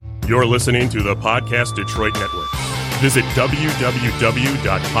You're listening to the Podcast Detroit Network. Visit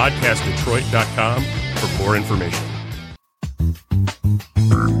www.podcastdetroit.com for more information.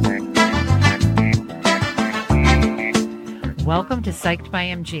 Welcome to Psyched by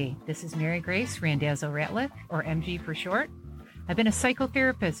MG. This is Mary Grace Randazzo-Ratliff, or MG for short. I've been a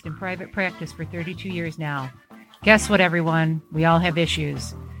psychotherapist in private practice for 32 years now. Guess what, everyone? We all have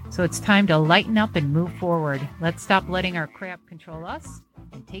issues. So it's time to lighten up and move forward. Let's stop letting our crap control us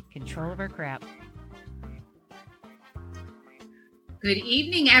and take control of our crap. Good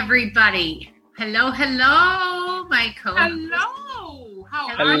evening, everybody. Hello, my co-host. Hello. How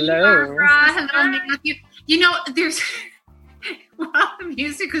are Hello, you, Barbara. Barbara? Hello, Matthew. You know, there's... While the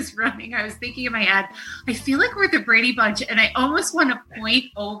music was running, I was thinking in my head, I feel like we're the Brady Bunch, and I almost want to point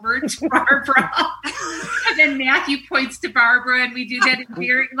over to Barbara. And then Matthew points to Barbara, and we do that in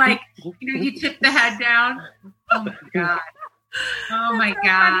very, like, you tip the head down. Oh, my God. Oh, my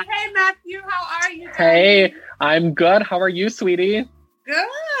God. Hey, Matthew, how are you doing? Hey, I'm good. How are you, sweetie?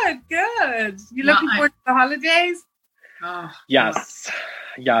 Good. You looking forward to the holidays? Oh, Yes.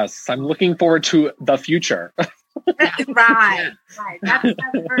 I'm looking forward to the future. Right. That's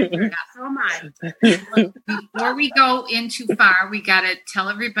very good. So am I. Before we go in too far, we got to tell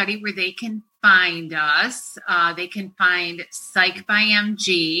everybody where they can find us. They can find Psyched by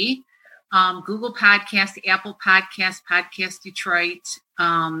MG, Google Podcast, Apple Podcast, Podcast Detroit.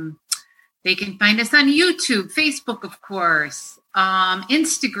 They can find us on YouTube, Facebook, of course,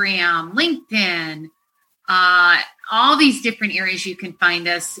 Instagram, LinkedIn, all these different areas you can find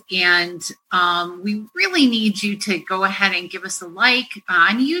us. And we really need you to go ahead and give us a like.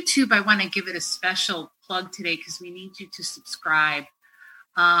 On YouTube, I want to give it a special plug today because we need you to subscribe.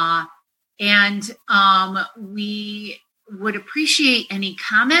 And we would appreciate any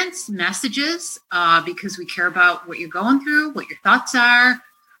comments, messages, because we care about what you're going through, what your thoughts are.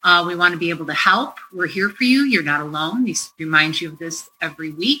 We want to be able to help. We're here for you. You're not alone. We remind you of this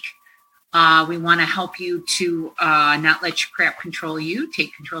every week. We want to help you to not let your crap control you.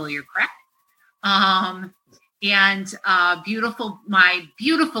 Take control of your crap. And my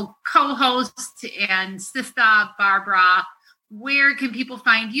beautiful co-host and sister, Barbara, where can people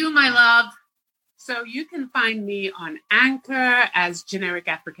find you, my love? So you can find me on Anchor as Generic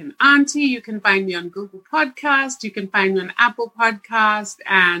African Auntie. You can find me on Google Podcast. You can find me on Apple Podcast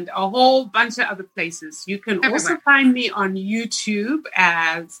and a whole bunch of other places. You can also find me on YouTube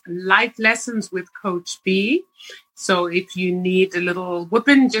as Life Lessons with Coach B. So if you need a little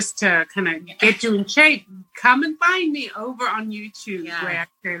whipping just to kind of get you in shape, come and find me over on YouTube where I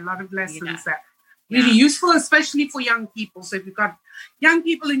share a lot of lessons that really useful, especially for young people. So if you've got young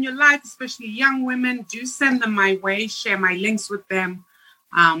people in your life, especially young women, do send them my way, share my links with them.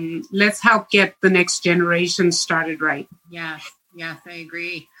 Let's help get the next generation started right. Yes, I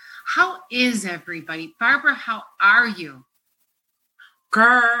agree. How is everybody? Barbara, how are you?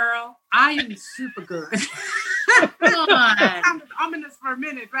 Girl, I am super good. It sounded ominous for a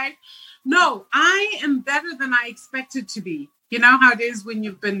minute, right? No, I am better than I expected to be. You know how it is when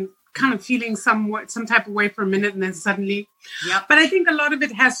you've been kind of feeling some type of way for a minute and then suddenly. Yep. But I think a lot of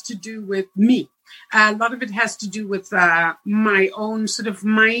it has to do with me. A lot of it has to do with my own sort of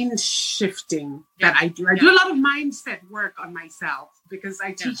mind shifting that I do. I do a lot of mindset work on myself because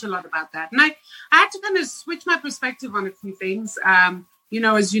I teach a lot about that. And I had to kind of switch my perspective on a few things. As you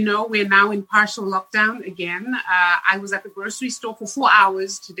know, we're now in partial lockdown again. I was at the grocery store for 4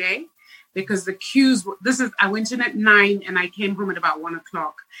 hours today because the queues, I went in at 9 and I came home at about 1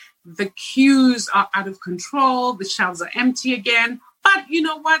 o'clock. The queues are out of control. The shelves are empty again. But you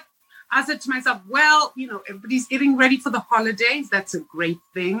know what? I said to myself, well, everybody's getting ready for the holidays. That's a great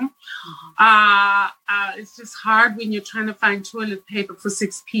thing. It's just hard when you're trying to find toilet paper for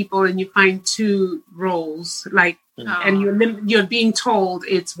 6 people and you find 2 rolls, and you're being told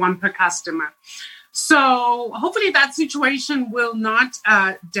it's 1 per customer. So hopefully that situation will not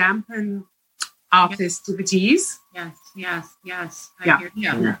dampen our festivities. Yes. I hear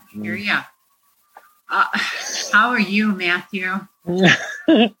you. How are you, Matthew?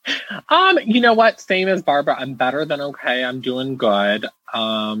 You know what? Same as Barbara. I'm better than okay. I'm doing good.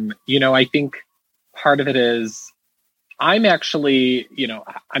 I think part of it is I'm actually,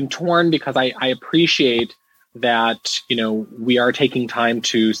 I'm torn because I appreciate that, we are taking time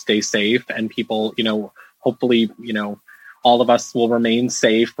to stay safe and people, hopefully, all of us will remain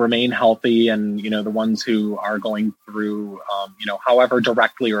safe, remain healthy. And, the ones who are going through, however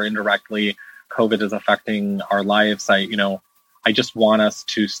directly or indirectly COVID is affecting our lives, I just want us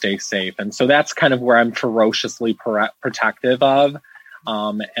to stay safe. And so that's kind of where I'm ferociously protective of.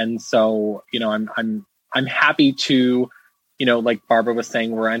 And so, I'm happy to, like Barbara was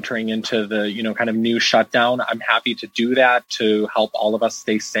saying, we're entering into the, kind of new shutdown. I'm happy to do that to help all of us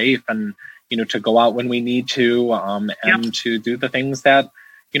stay safe and, to go out when we need to, and to do the things that,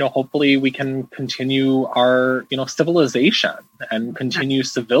 hopefully we can continue our, civilization and continue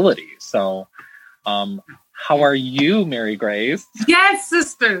civility. So, how are you, Mary Grace? Yes,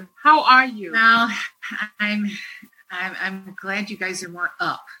 sister. How are you? Well, I'm glad you guys are more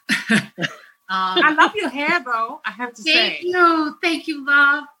up. I love your hair, though. I have to say. Thank you,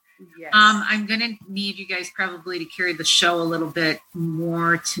 love. Yes. I'm going to need you guys probably to carry the show a little bit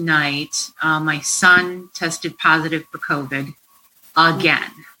more tonight. My son tested positive for COVID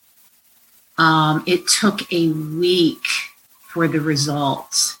again. It took a week for the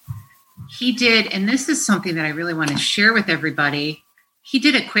results. He did, and this is something that I really want to share with everybody. He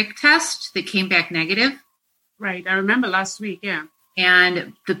did a quick test that came back negative. Right. I remember last week. Yeah.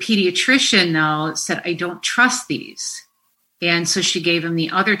 And the pediatrician, though, said, I don't trust these. And so she gave him the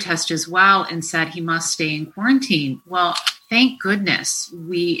other test as well and said he must stay in quarantine. Well, thank goodness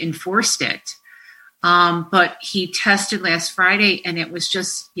we enforced it. But he tested last Friday, and it was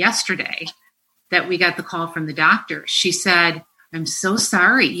just yesterday that we got the call from the doctor. She said, I'm so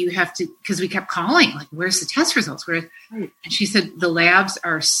sorry. You have to, because we kept calling, like, where's the test results? And she said, the labs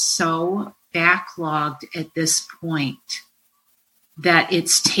are so backlogged at this point that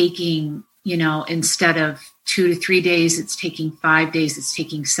it's taking, instead of 2 to 3 days, it's taking 5 days, it's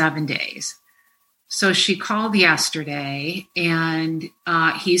taking 7 days. So she called yesterday, and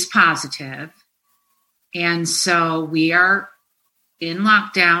he's positive. And so we are in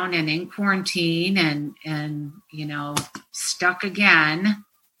lockdown and in quarantine and stuck again.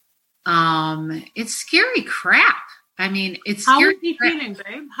 It's scary crap. I mean, it's how scary. How is he feeling,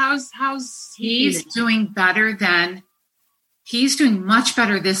 babe? How's he's feeling? He's doing much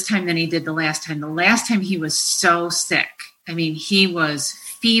better this time than he did the last time. The last time he was so sick. I mean, he was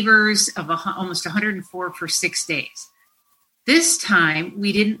fevers of almost 104 for 6 days. This time,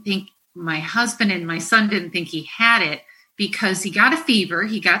 we didn't think, my husband and my son didn't think he had it because he got a fever,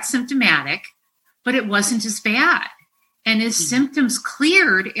 he got symptomatic, but it wasn't as bad. And his symptoms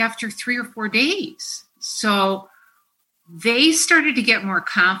cleared after 3 or 4 days. So they started to get more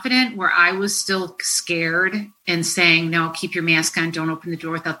confident where I was still scared and saying, no, keep your mask on. Don't open the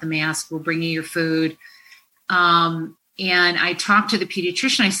door without the mask. We'll bring you your food. And I talked to the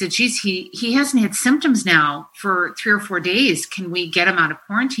pediatrician. I said, geez, he hasn't had symptoms now for 3 or 4 days. Can we get him out of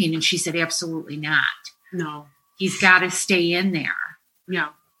quarantine? And she said, absolutely not. No. He's got to stay in there. Yeah.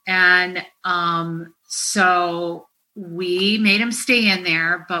 And so we made him stay in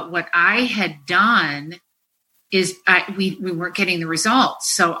there. But what I had done is we weren't getting the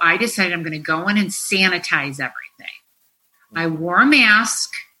results. So I decided I'm going to go in and sanitize everything. I wore a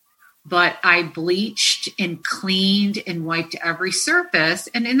mask, but I bleached and cleaned and wiped every surface.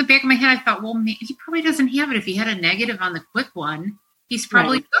 And in the back of my head, I thought, well, he probably doesn't have it. If he had a negative on the quick one, he's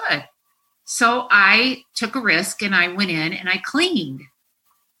probably good. So I took a risk and I went in and I cleaned.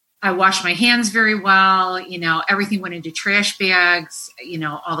 I washed my hands very well. Everything went into trash bags.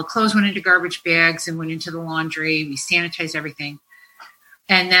 All the clothes went into garbage bags and went into the laundry. We sanitized everything.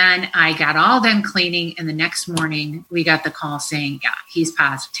 And then I got all done cleaning. And the next morning we got the call saying, yeah, he's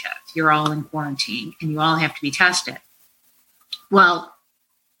positive. You're all in quarantine and you all have to be tested. Well,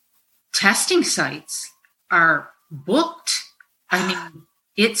 testing sites are booked. I mean,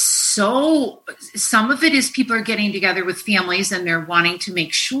 some of it is people are getting together with families and they're wanting to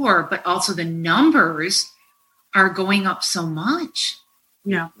make sure, but also the numbers are going up so much.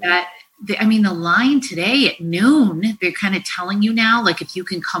 Yeah. That the line today at noon, they're kind of telling you now, like if you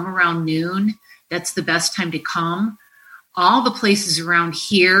can come around noon, that's the best time to come. All the places around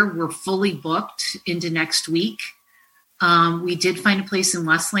here were fully booked into next week. We did find a place in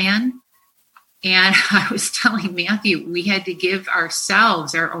Westland. And I was telling Matthew, we had to give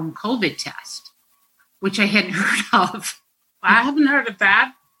ourselves our own COVID test, which I hadn't heard of. I haven't heard of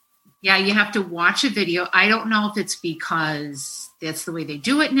that. Yeah, you have to watch a video. I don't know if it's because that's the way they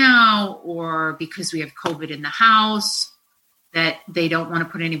do it now or because we have COVID in the house, that they don't want to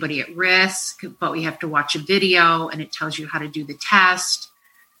put anybody at risk, but we have to watch a video and it tells you how to do the test.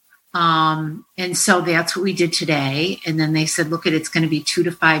 And so that's what we did today. And then they said, look, it's going to be 2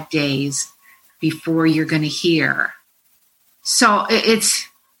 to 5 days before you're going to hear. So it's,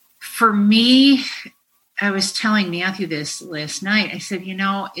 for me, I was telling Matthew this last night. I said,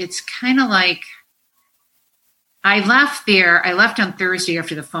 it's kind of like, I left on Thursday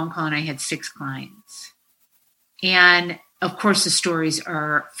after the phone call and I had 6 clients. And of course the stories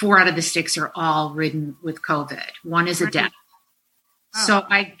are 4 out of the 6 are all ridden with COVID. 1 is a death. Oh. So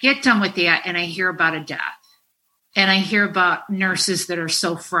I get done with that and I hear about a death. and I hear about nurses that are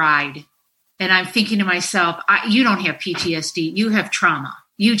so fried. And I'm thinking to myself, you don't have PTSD. You have trauma.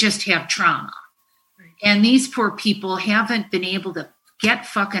 You just have trauma. Right. And these poor people haven't been able to get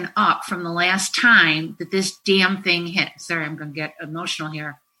fucking up from the last time that this damn thing hit. Sorry, I'm going to get emotional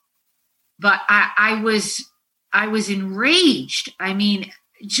here. But I was enraged. I mean,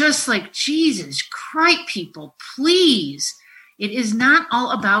 just like, Jesus Christ, people, please. It is not all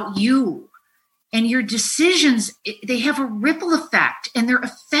about you. And your decisions, they have a ripple effect, and they're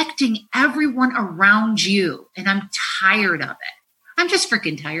affecting everyone around you. And I'm tired of it. I'm just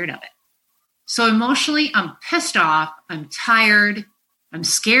freaking tired of it. So emotionally, I'm pissed off. I'm tired. I'm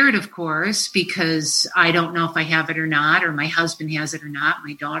scared, of course, because I don't know if I have it or not, or my husband has it or not.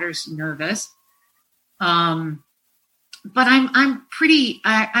 My daughter's nervous. But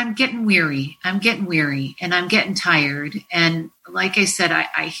I'm getting weary. I'm getting weary, and I'm getting tired. And like I said,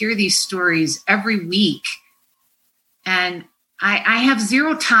 I hear these stories every week, and I have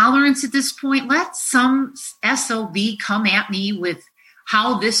zero tolerance at this point. Let some SOB come at me with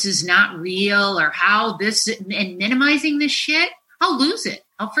how this is not real or how this, and minimizing this shit. I'll lose it.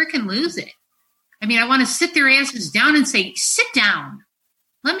 I'll freaking lose it. I mean, I want to sit their asses down and say, sit down.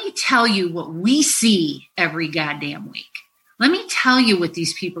 Let me tell you what we see every goddamn week. Let me tell you what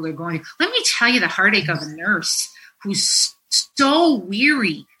these people are going through. Let me tell you the heartache of a nurse who's so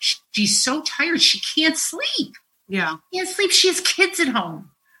weary. She's so tired. She can't sleep. Yeah. She can't sleep. She has kids at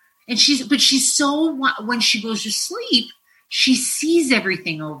home. And she's so, when she goes to sleep, she sees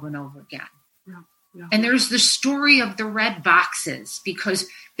everything over and over again. Yeah. Yeah. And there's the story of the red boxes, because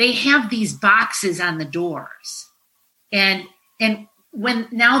they have these boxes on the doors. And when,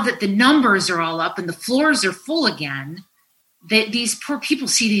 now that the numbers are all up and the floors are full again, these poor people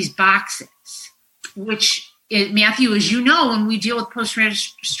see these boxes, which, Matthew, as you know, when we deal with post-traumatic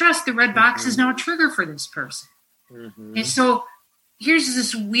stress, the red box is now a trigger for this person. Mm-hmm. And so here's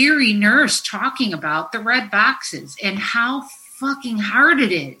this weary nurse talking about the red boxes and how fucking hard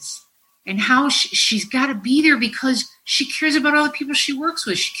it is, and how she's got to be there because she cares about all the people she works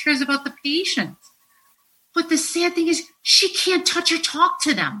with. She cares about the patients. But the sad thing is she can't touch or talk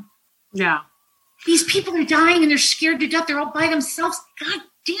to them. Yeah. These people are dying and they're scared to death. They're all by themselves. God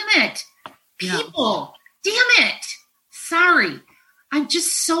damn it. People. Yeah. Damn it. Sorry. I'm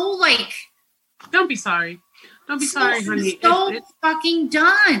just so like. Don't be sorry. Don't be sorry, honey. So fucking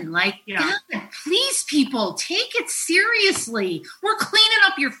done. Like, God, please, people, take it seriously. We're cleaning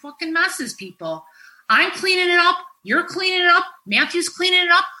up your fucking messes, people. I'm cleaning it up. You're cleaning it up. Matthew's cleaning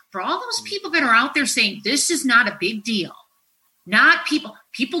it up. For all those people that are out there saying this is not a big deal. Not people.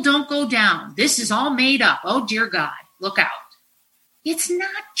 People don't go down. This is all made up. Oh, dear God. Look out. It's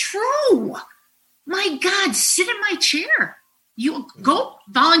not true. My God, sit in my chair. You go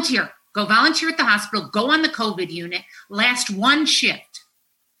volunteer. Go volunteer at the hospital. Go on the COVID unit. Last one shift.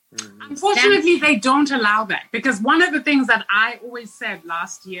 Unfortunately, they don't allow that, because one of the things that I always said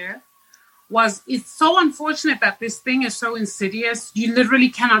last year was, it's so unfortunate that this thing is so insidious. You literally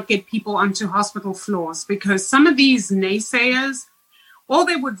cannot get people onto hospital floors, because some of these naysayers, all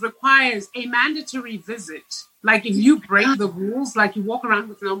they would require is a mandatory visit. Like if you break the rules, like you walk around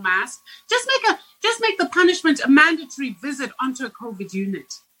with no mask, just make the punishment a mandatory visit onto a COVID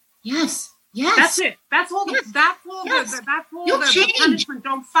unit. Yes. That's it. That's all. Yes. That's all. Yes. That's all. The punishment.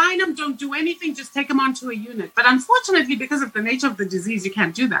 Don't fine them. Don't do anything. Just take them onto a unit. But unfortunately, because of the nature of the disease, you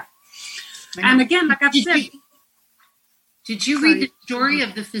can't do that. And again, like I've said, did you read the story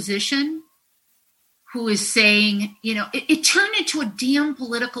of the physician who is saying, you know, it turned into a damn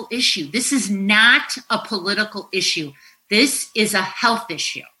political issue. This is not a political issue. This is a health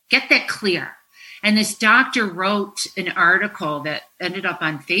issue. Get that clear. And this doctor wrote an article that ended up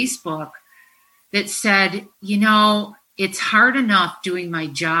on Facebook that said, you know, it's hard enough doing my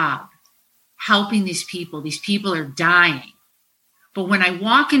job, helping these people. These people are dying. But when I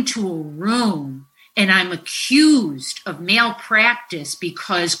walk into a room and I'm accused of malpractice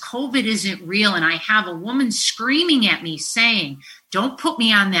because COVID isn't real, and I have a woman screaming at me saying, don't put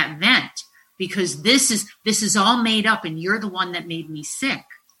me on that vent because this is all made up and you're the one that made me sick.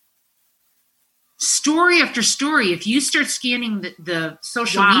 Story after story. If you start scanning the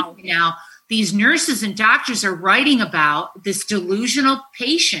social media now, these nurses and doctors are writing about this delusional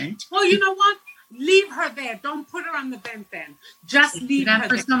patient. Well, you know what? Leave her there. Don't put her on the vent then. Just leave her there.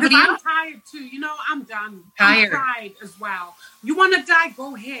 Because I'm tired too. You know, I'm done. I'm tired as well. You want to die?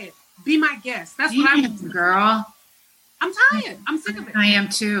 Go ahead. Be my guest. That's what I'm doing. Girl. I'm tired. I'm sick of it. I am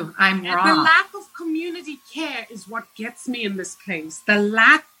too. I'm raw. The lack of communication community care is what gets me in this place. The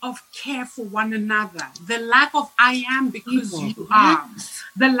lack of care for one another. The lack of I am because you are.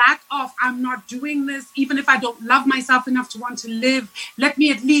 The lack of I'm not doing this. Even if I don't love myself enough to want to live, let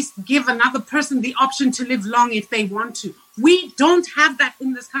me at least give another person the option to live long if they want to. We don't have that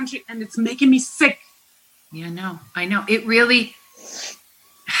in this country, and it's making me sick. Yeah, I know. It really...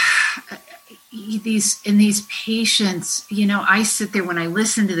 These patients, I sit there when I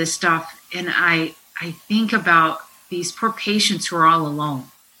listen to this stuff and I think about these poor patients who are all alone.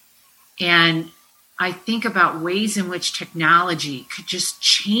 And I think about ways in which technology could just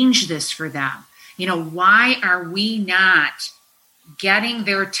change this for them. Why are we not getting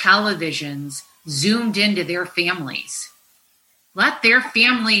their televisions zoomed into their families? Let their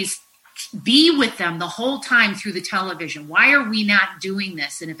families be with them the whole time through the television. Why are we not doing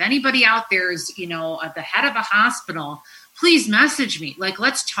this? And if anybody out there is, at the head of a hospital, please message me.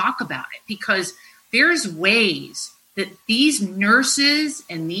 Let's talk about it, because there's ways that these nurses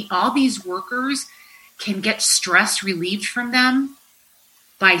and all these workers can get stress relieved from them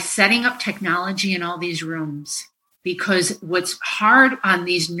by setting up technology in all these rooms. Because what's hard on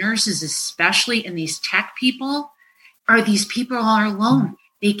these nurses, especially in these tech people, are these people are alone.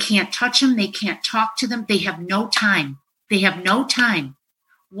 They can't touch them. They can't talk to them. They have no time.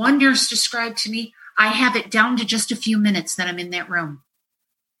 One nurse described to me, I have it down to just a few minutes that I'm in that room.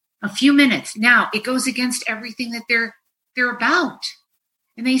 A few minutes. Now, it goes against everything that they're about.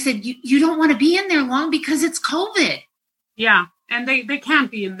 And they said, you don't want to be in there long because it's COVID. Yeah. And they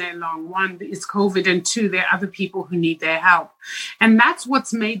can't be in there long. One, it's COVID, and two, there are other people who need their help. And that's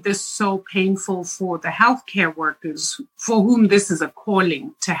what's made this so painful for the healthcare workers, for whom this is a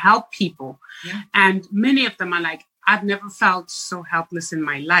calling to help people. Yeah. And many of them are like, I've never felt so helpless in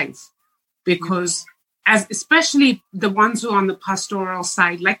my life, because especially the ones who are on the pastoral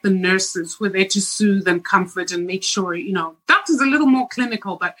side, like the nurses, who are there to soothe and comfort and make sure, doctors are a little more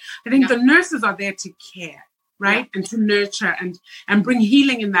clinical, but I think the nurses are there to care. Right? Yeah. And to nurture and bring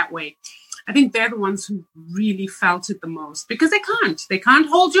healing in that way. I think they're the ones who really felt it the most, because they can't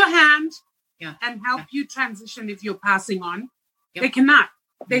hold your hand and help you transition if you're passing on. Yep. They cannot.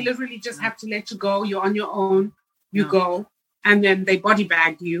 They literally just have to let you go. You're on your own. You go, and then they body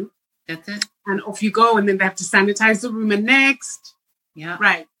bag you. That's it. And off you go, and then they have to sanitize the room. And next. Yeah.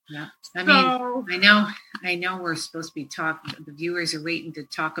 Right. Yeah. I know we're supposed to be talking. The viewers are waiting to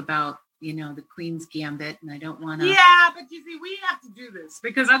talk about the Queen's Gambit, and I don't want to. Yeah, but you see, we have to do this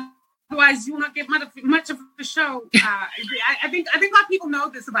because otherwise you will not get much of a show. I think a lot of people know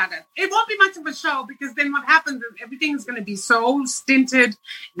this about it. It won't be much of a show, because then what happens is everything is going to be so stinted,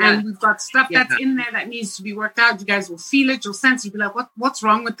 and we've got stuff that's in there that needs to be worked out. You guys will feel it, you'll sense it. You'll be like, what's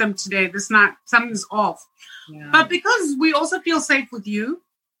wrong with them today? Something's off. Yeah. But because we also feel safe with you,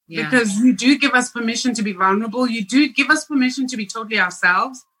 because you do give us permission to be vulnerable, you do give us permission to be totally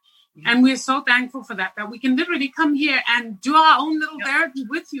ourselves. And we're so thankful for that we can literally come here and do our own little therapy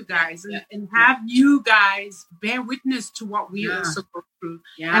with you guys and have you guys bear witness to what we also go through.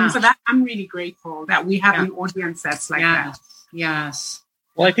 Yeah. And for that, I'm really grateful that we have an audience that's like that. Yes.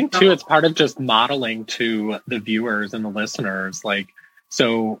 Well, I think too, it's part of just modeling to the viewers and the listeners. Obviously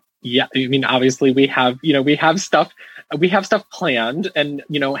we have stuff planned, and,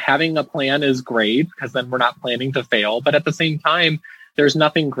 having a plan is great, because then we're not planning to fail. But at the same time, there's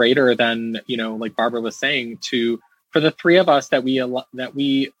nothing greater than, like Barbara was saying, for the three of us that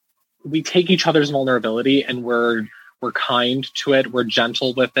we take each other's vulnerability, and we're kind to it, we're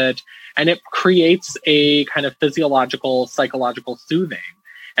gentle with it, and it creates a kind of physiological, psychological soothing.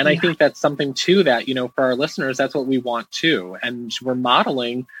 And I think that's something too that, for our listeners, that's what we want too. And we're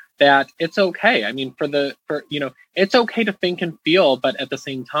modeling that it's okay. I mean, it's okay to think and feel, but at the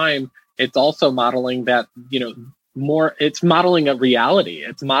same time, it's also modeling that, it's modeling a reality.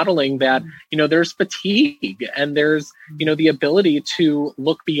 It's modeling that, there's fatigue, and there's, the ability to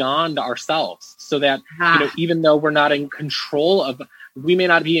look beyond ourselves, so that, even though we may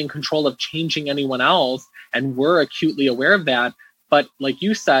not be in control of changing anyone else, and we're acutely aware of that. But like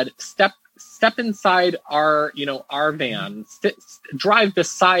you said, step inside our van, drive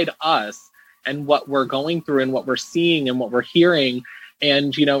beside us and what we're going through and what we're seeing and what we're hearing.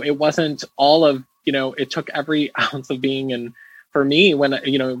 And, it wasn't all of, it took every ounce of being. And for me, when,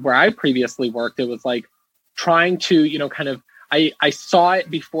 where I previously worked, it was like trying to, I saw it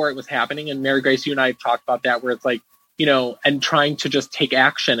before it was happening. And Mary Grace, you and I talked about that, where it's like, and trying to just take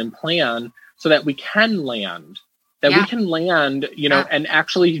action and plan so that we can land, and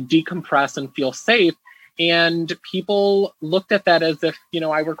actually decompress and feel safe. And people looked at that as if,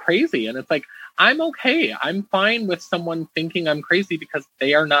 I were crazy. And it's like, I'm okay. I'm fine with someone thinking I'm crazy, because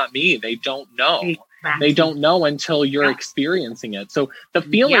they are not me. They don't know. They don't know until you're experiencing it. So the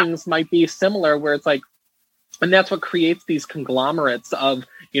feelings might be similar, where it's like, and that's what creates these conglomerates of,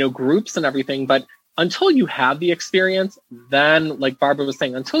 groups and everything. But until you have the experience, then, like Barbara was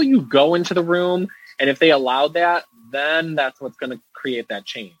saying, until you go into the room, and if they allow that, then that's what's going to create that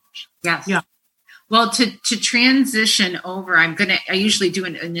change. Yes. Yeah. Well, to transition over, I usually do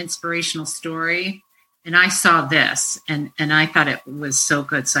an inspirational story, and I saw this and I thought it was so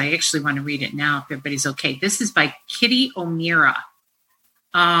good. So I actually want to read it now, if everybody's okay. This is by Kitty O'Meara.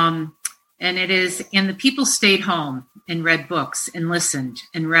 And it is, and the people stayed home and read books and listened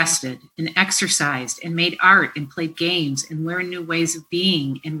and rested and exercised and made art and played games and learned new ways of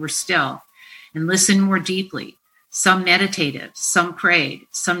being and were still and listened more deeply. Some meditated, some prayed,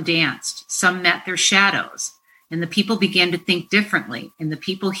 some danced, some met their shadows, and the people began to think differently, and the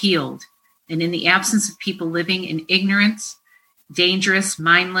people healed. And in the absence of people living in ignorance, dangerous,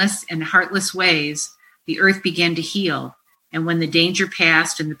 mindless, and heartless ways, the earth began to heal. And when the danger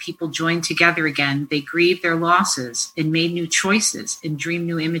passed and the people joined together again, they grieved their losses and made new choices and dreamed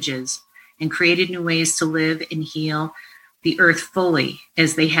new images and created new ways to live and heal the earth fully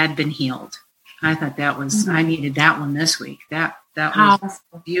as they had been healed. I thought that was, I needed that one this week. That was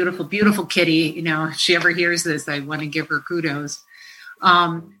beautiful, beautiful Kitty. If she ever hears this, I want to give her kudos.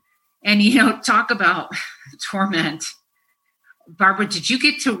 And, talk about torment. Barbara, did you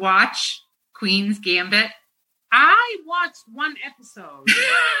get to watch Queen's Gambit? I watched one episode.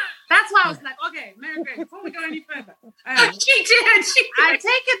 That's why I was like, okay, Mary Grace, before we go any further. She did. I take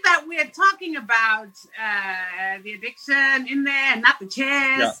it that we're talking about the addiction in there, not the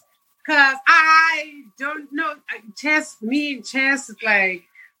chess. Yeah. Because I don't know. Chess is like...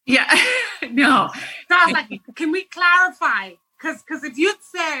 Yeah, no. So I was like, can we clarify? Because if you'd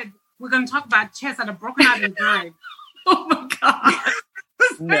said we're going to talk about chess, I'd have broken out in time. Oh, my God.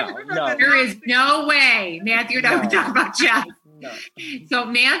 No. There is no way Matthew and I would talk about chess. No. So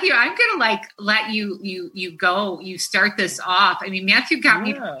Matthew, I'm gonna let you go. You start this off. I mean, Matthew got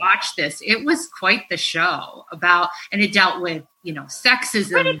me to watch this. It was quite the show and it dealt with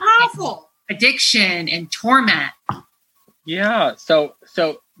sexism, pretty powerful, addiction, and torment. Yeah. So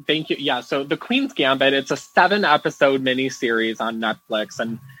thank you. Yeah. So The Queen's Gambit, it's a 7-episode miniseries on Netflix,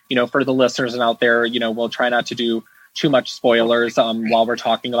 and for the listeners out there, we'll try not to do too much spoilers while we're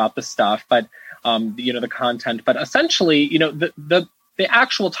talking about the stuff, but the content. But essentially, the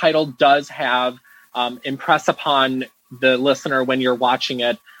actual title does have impress upon the listener when you're watching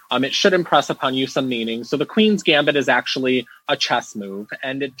it. It should impress upon you some meaning. So The Queen's Gambit is actually a chess move,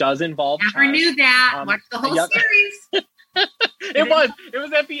 and it does involve Never chess. knew that. Watch the whole series. It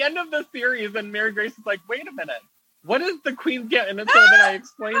was at the end of the series, and Mary Grace is like, wait a minute. What is the Queen's Gambit? And so then I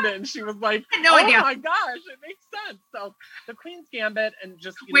explained it, and she was like, no idea. Oh my gosh, it makes sense. So The Queen's Gambit, and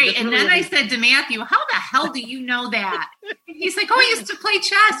just... Wait, and then I said to Matthew, how the hell do you know that? He's like, I used to play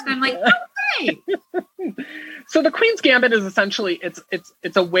chess. And I'm like, okay. So The Queen's Gambit is essentially,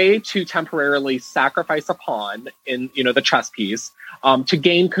 it's a way to temporarily sacrifice a pawn in, the chess piece to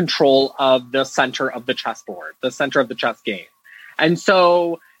gain control of the center of the chessboard, the center of the chess game. And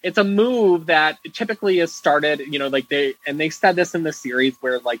so... it's a move that typically is started, they said this in the series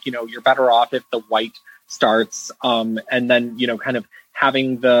where you're better off if the white starts and then, kind of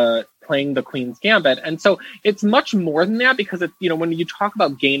playing the Queen's Gambit. And so it's much more than that, because it's, when you talk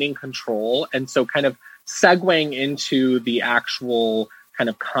about gaining control, and so kind of segueing into the actual kind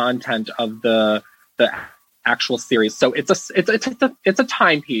of content of the actual series. So it's a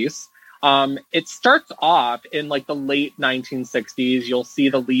timepiece. It starts off in the late 1960s. You'll see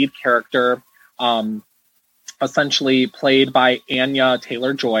the lead character, essentially played by Anya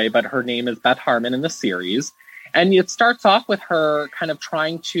Taylor-Joy, but her name is Beth Harmon in the series. And it starts off with her kind of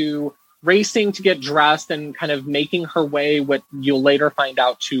racing to get dressed and kind of making her way, what you'll later find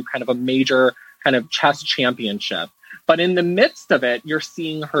out, to kind of a major kind of chess championship. But in the midst of it, you're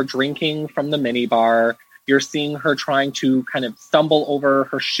seeing her drinking from the minibar. You're seeing her trying to kind of stumble over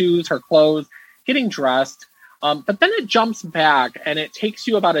her shoes, her clothes, getting dressed. But then it jumps back, and it takes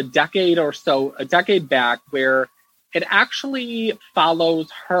you about a decade back, where it actually follows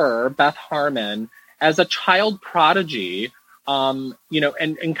her, Beth Harmon, as a child prodigy, and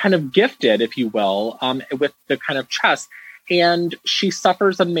kind of gifted, if you will, with the kind of chess. And she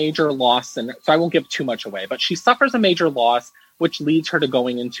suffers a major loss. And so I won't give too much away, but she suffers a major loss, which leads her to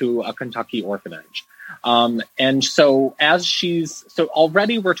going into a Kentucky orphanage. And so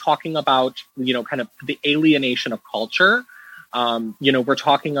already we're talking about, kind of the alienation of culture. We're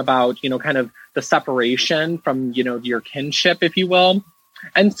talking about, kind of the separation from, your kinship, if you will.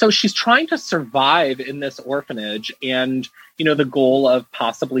 And so she's trying to survive in this orphanage and, you know, the goal of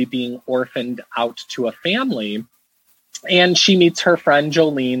possibly being orphaned out to a family. And she meets her friend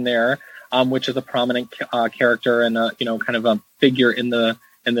Jolene there, which is a prominent character and a, you know, kind of a figure in the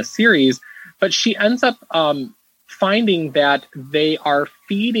series. But she ends up finding that they are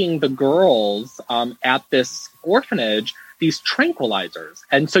feeding the girls at this orphanage these tranquilizers.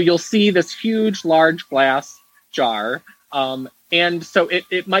 And so you'll see this huge, large glass jar. And so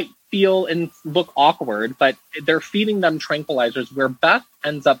it might feel and look awkward, but they're feeding them tranquilizers where Beth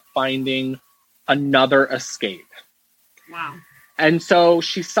ends up finding another escape. Wow. And so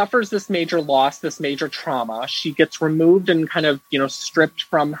she suffers this major loss, this major trauma. She gets removed and kind of, you know, stripped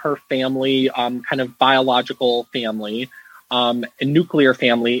from her family, kind of biological family, and nuclear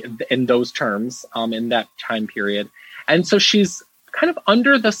family in those terms, in that time period. And so she's kind of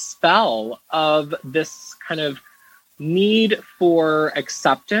under the spell of this kind of need for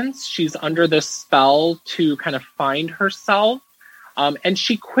acceptance. She's under this spell to kind of find herself. And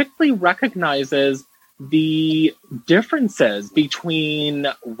she quickly recognizes the differences between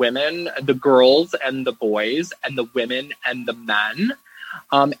women, the girls and the boys, and the women and the men.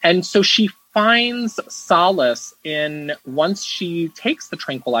 And so she finds solace in, once she takes the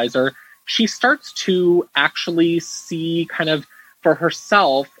tranquilizer, she starts to actually see kind of for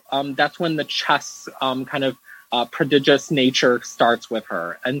herself, that's when the chess kind of prodigious nature starts with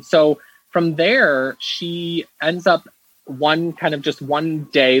her. And so from there, she ends up one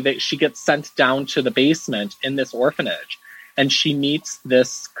day that she gets sent down to the basement in this orphanage, and she meets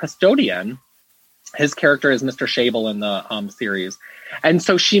this custodian. His character is Mr. Shable in the series. And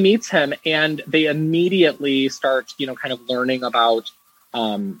so she meets him, and they immediately start, you know, kind of learning about,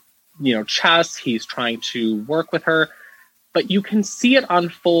 you know, chess. He's trying to work with her, but you can see it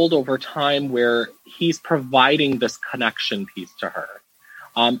unfold over time where he's providing this connection piece to her.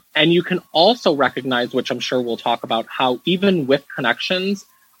 And you can also recognize, which I'm sure we'll talk about, how even with connections,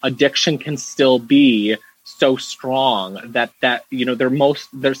 addiction can still be so strong that you know,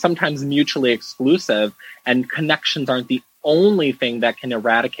 they're sometimes mutually exclusive, and connections aren't the only thing that can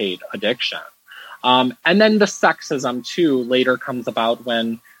eradicate addiction. And then the sexism too later comes about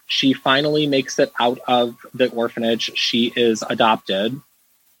when she finally makes it out of the orphanage. She is adopted,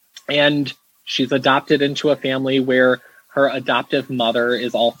 and she's adopted into a family where her adoptive mother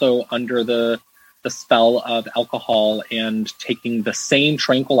is also under the spell of alcohol and taking the same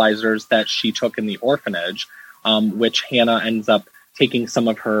tranquilizers that she took in the orphanage, which Hannah ends up taking some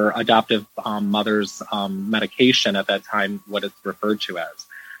of her adoptive mother's medication at that time, what it's referred to as.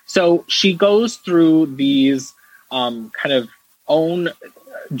 So she goes through these kind of own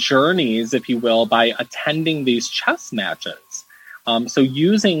journeys, if you will, by attending these chess matches. So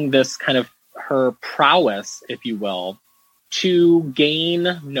using this kind of her prowess, if you will, to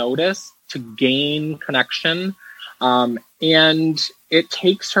gain notice, to gain connection. And it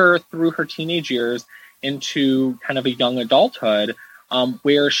takes her through her teenage years into kind of a young adulthood,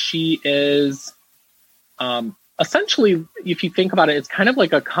 where she is essentially, if you think about it, it's kind of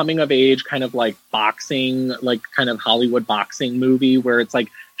like a coming of age, kind of like boxing, like kind of Hollywood boxing movie, where it's like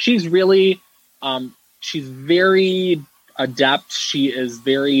she's really, she's very adept, she is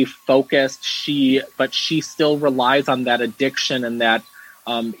very focused, but she still relies on that addiction and that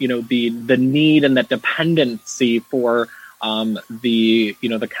you know, the need and that dependency for the, you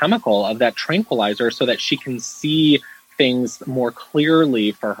know, the chemical of that tranquilizer, so that she can see things more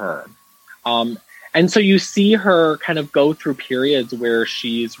clearly for her. And so you see her kind of go through periods where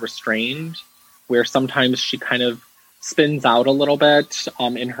she's restrained, where sometimes she kind of spins out a little bit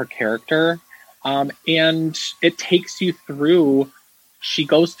in her character. And it takes you through, she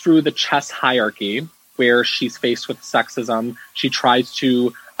goes through the chess hierarchy where she's faced with sexism. She tries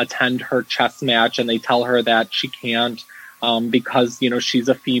to attend her chess match and they tell her that she can't because, you know, she's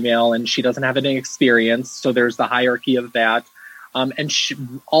a female and she doesn't have any experience. So there's the hierarchy of that. And she,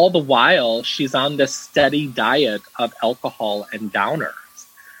 all the while, she's on this steady diet of alcohol and downers.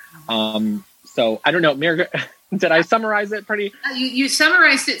 So I don't know, Mary, did I summarize it pretty? You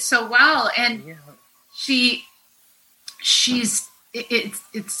summarized it so well, and yeah.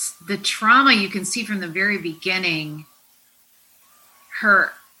 It's the trauma you can see from the very beginning.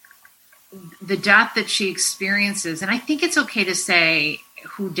 The death that she experiences, and I think it's okay to say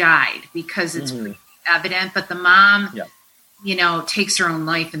who died because it's pretty evident. But the mom, you know, takes her own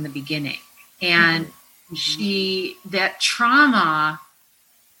life in the beginning, and that trauma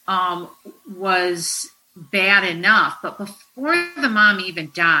was bad enough. But before the mom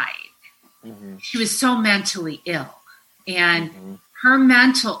even died, she was so mentally ill, and her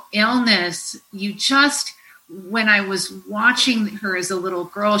mental illness, you just when I was watching her as a little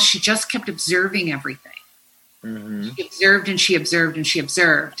girl, she just kept observing everything. Mm-hmm. She observed and she observed and she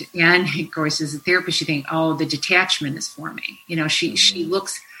observed. And of course, as a therapist, you think, oh, the detachment is forming. You know, she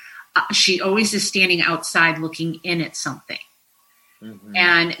looks, she always is standing outside looking in at something. Mm-hmm.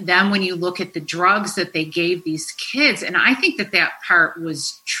 And then when you look at the drugs that they gave these kids, and I think that that part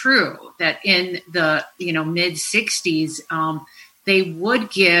was true, that in the, mid 60s, they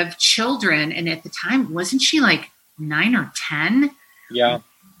would give children, and at the time, wasn't she like 9 or 10? Yeah.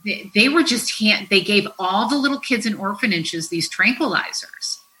 They were just, they gave all the little kids in orphanages these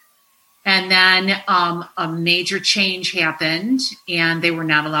tranquilizers. And then a major change happened and they were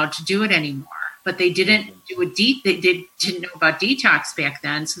not allowed to do it anymore. But they didn't do didn't know about detox back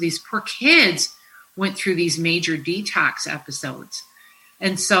then. So these poor kids went through these major detox episodes.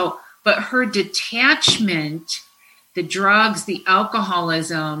 And so, but her detachment, the drugs, the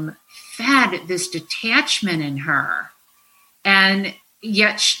alcoholism fed this detachment in her. And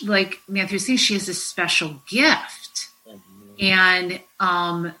yet, like Matthew was saying, she has a special gift. And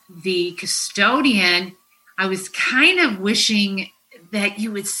the custodian, I was kind of wishing that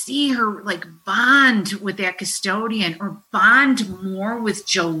you would see her like bond with that custodian or bond more with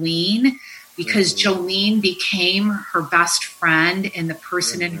Jolene, because Jolene became her best friend and the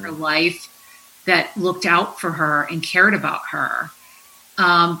person in her life that looked out for her and cared about her.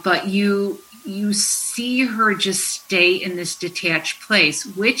 But you see her just stay in this detached place,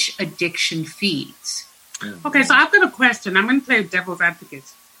 which addiction feeds. Okay, so I've got a question. I'm going to play devil's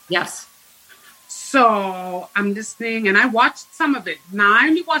advocate. Yes. So I'm listening, and I watched some of it. Now, I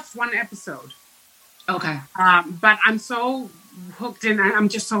only watched one episode. Okay. But I'm so hooked in. I'm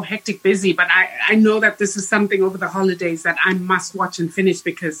just so hectic busy. But I know that this is something over the holidays that I must watch and finish,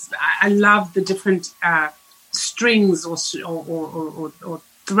 because I love the different strings or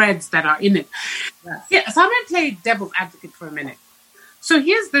threads that are in it. Yes. Yeah, so I'm going to play devil's advocate for a minute. So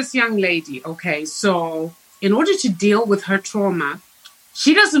here's this young lady, okay? So in order to deal with her trauma,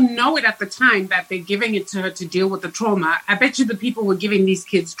 she doesn't know it at the time that they're giving it to her to deal with the trauma. I bet you the people who are giving these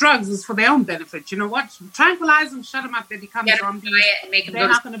kids drugs is for their own benefit. You know what? Tranquilize them, shut them up, they become zombies. They're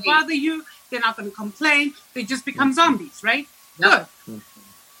not going to bother you. They're not going to complain. They just become zombies, right? Yep. Good.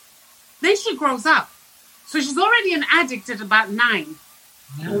 Then she grows up. So she's already an addict at about 9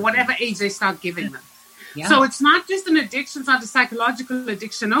 or whatever age they start giving them. Yeah. So it's not just an addiction, it's not a psychological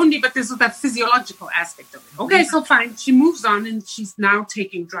addiction only, but there's that physiological aspect of it. Okay, so fine. She moves on and she's now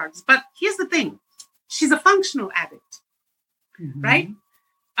taking drugs. But here's the thing. She's a functional addict, right?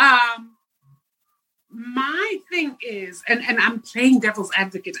 My thing is, and I'm playing devil's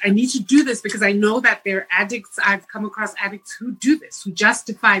advocate. I need to do this because I know that there are addicts. I've come across addicts who do this, who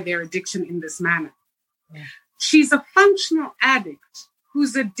justify their addiction in this manner. Yeah. She's a functional addict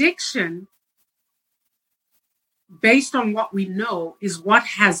whose addiction, based on what we know, is what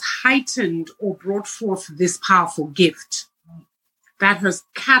has heightened or brought forth this powerful gift that has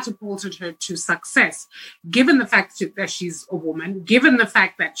catapulted her to success, given the fact that she's a woman, given the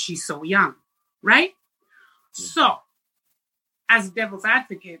fact that she's so young, right? So, as a devil's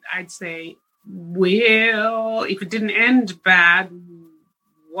advocate, I'd say, well, if it didn't end bad,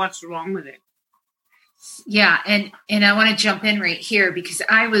 what's wrong with it? Yeah, and I want to jump in right here, because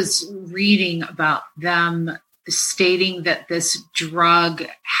I was reading about them stating that this drug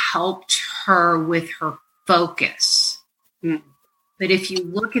helped her with her focus. But if you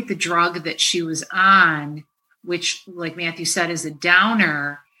look at the drug that she was on, which, like Matthew said, is a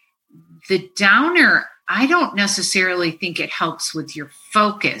downer, the downer, I don't necessarily think it helps with your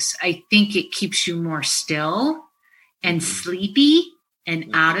focus. I think it keeps you more still and sleepy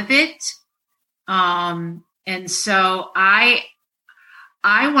and out of it. And so I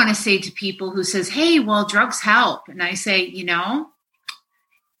want to say to people who says, hey, well, drugs help. And I say,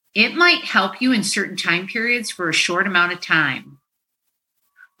 it might help you in certain time periods for a short amount of time,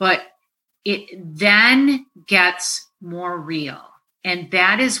 but it then gets more real. And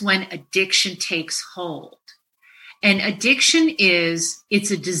that is when addiction takes hold. And addiction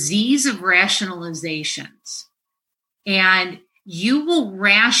it's a disease of rationalizations. And you will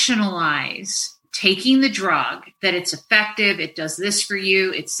rationalize taking the drug, that it's effective, it does this for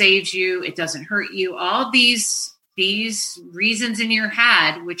you, it saves you, it doesn't hurt you, all these reasons in your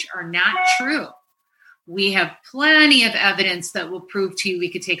head, which are not true. We have plenty of evidence that will prove to you. We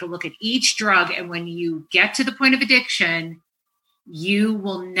could take a look at each drug, and when you get to the point of addiction, you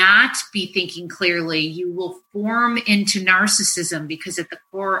will not be thinking clearly. You will form into narcissism, because at the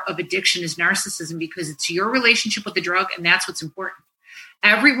core of addiction is narcissism, because it's your relationship with the drug, and that's what's important.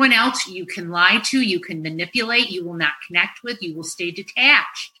 Everyone else you can lie to, you can manipulate, you will not connect with, you will stay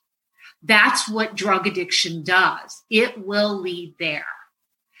detached. That's what drug addiction does. It will lead there.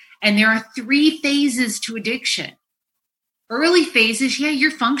 And there are 3 phases to addiction. Early phases, yeah,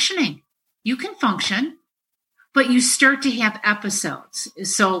 you're functioning. You can function, but you start to have episodes.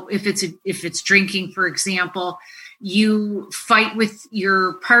 So if it's drinking, for example, you fight with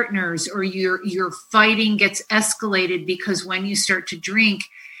your partners, or your fighting gets escalated because when you start to drink,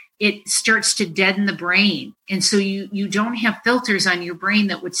 it starts to deaden the brain. And so you don't have filters on your brain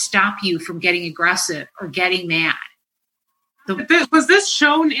that would stop you from getting aggressive or getting mad. Was this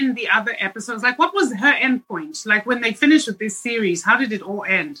shown in the other episodes? Like, what was her end point? Like, when they finished with this series, how did it all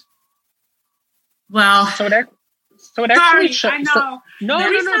end? Well, so it actually sorry, I know.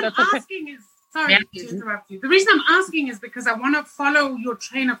 No, that's okay. Sorry to interrupt you. The reason I'm asking is because I want to follow your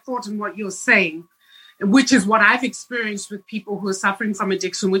train of thought and what you're saying, which is what I've experienced with people who are suffering from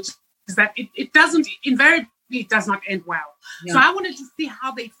addiction, which is that it doesn't, invariably, it does not end well. Yeah. So I wanted to see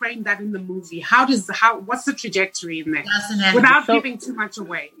how they frame that in the movie. What's the trajectory in there? Without giving too much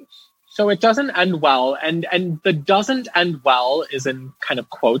away. So it doesn't end well. And the doesn't end well is in kind of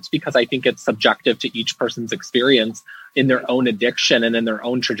quotes, because I think it's subjective to each person's experience in their own addiction and in their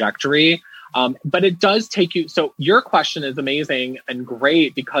own trajectory. But it does take you. So your question is amazing and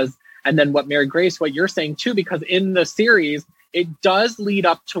great, because, and then what Mary Grace, what you're saying too, because in the series, it does lead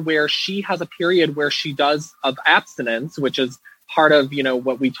up to where she has a period where she does of abstinence, which is part of,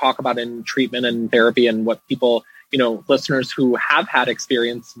 what we talk about in treatment and therapy, and what people, listeners who have had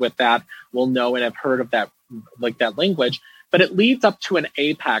experience with that will know and have heard of that, like that language. But it leads up to an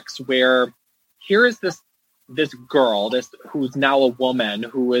apex where here is this girl, who's now a woman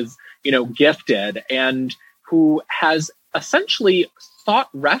who is, gifted and who has essentially sought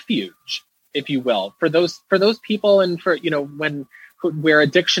refuge, if you will, for those people, and for, where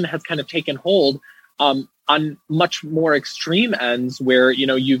addiction has kind of taken hold, on much more extreme ends where,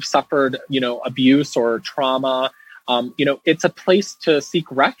 you've suffered, abuse or trauma. It's a place to seek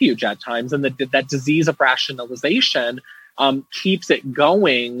refuge at times. And that disease of rationalization keeps it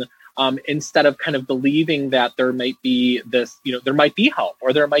going, instead of kind of believing that there might be this, there might be help,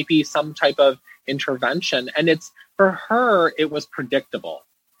 or there might be some type of intervention. And for her, it was predictable.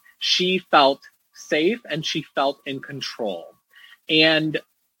 She felt safe and she felt in control. And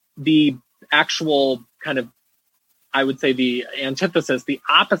the actual kind of, I would say the antithesis, the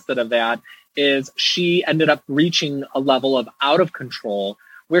opposite of that, is she ended up reaching a level of out of control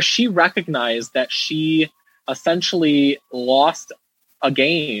where she recognized that she essentially lost a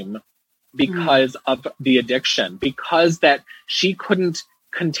game because of the addiction, because that she couldn't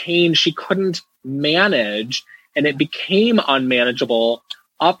contain, she couldn't manage, and it became unmanageable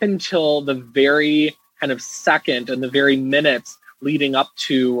up until the very kind of second and the very minutes leading up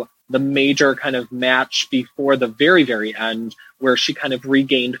to the major kind of match before the very, very end, where she kind of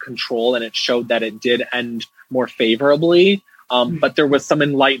regained control, and it showed that it did end more favorably. But there was some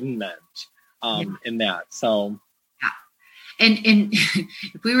enlightenment in that. So, yeah. And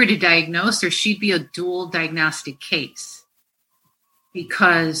if we were to diagnose her, she'd be a dual diagnostic case,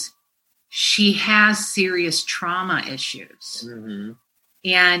 because she has serious trauma issues. Mm-hmm.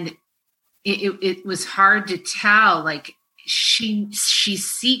 And it was hard to tell, like, she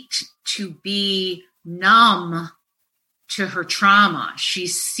seeked to be numb to her trauma. She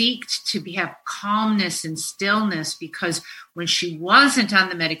seeked to have calmness and stillness, because when she wasn't on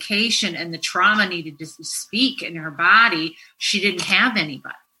the medication and the trauma needed to speak in her body, she didn't have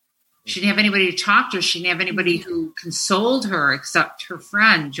anybody. She didn't have anybody to talk to her. She didn't have anybody who consoled her except her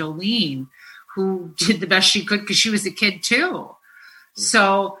friend, Jolene, who did the best she could because she was a kid too.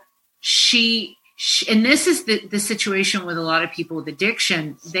 So she and this is the situation with a lot of people with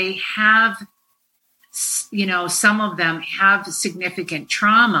addiction. They have, some of them have significant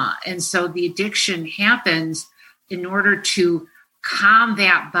trauma. And so the addiction happens in order to calm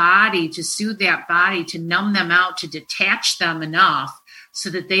that body, to soothe that body, to numb them out, to detach them enough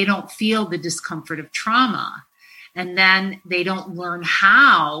so that they don't feel the discomfort of trauma. And then they don't learn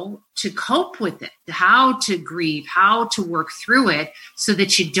how to cope with it, how to grieve, how to work through it, so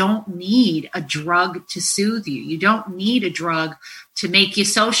that you don't need a drug to soothe you. You don't need a drug to make you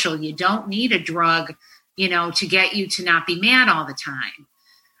social. You don't need a drug, to get you to not be mad all the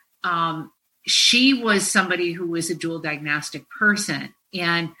time. She was somebody who was a dual diagnostic person,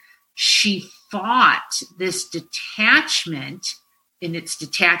 and she fought this detachment. And it's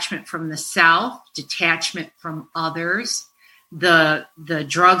detachment from the self, detachment from others. The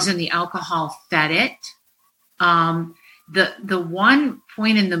drugs and the alcohol fed it. The one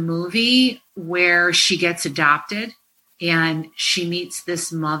point in the movie where she gets adopted and she meets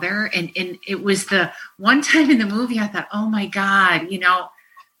this mother, and it was the one time in the movie I thought, oh my God,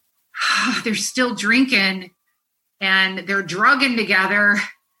 they're still drinking and they're drugging together.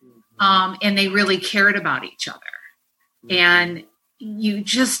 And they really cared about each other. And you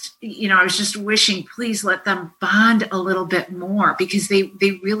just, I was just wishing, please let them bond a little bit more, because they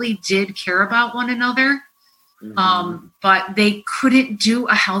really did care about one another. But they couldn't do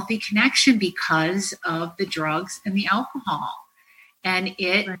a healthy connection because of the drugs and the alcohol. And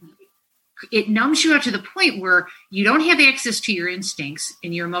it numbs you out to the point where you don't have access to your instincts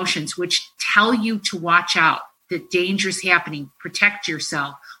and your emotions, which tell you to watch out, that danger's happening, protect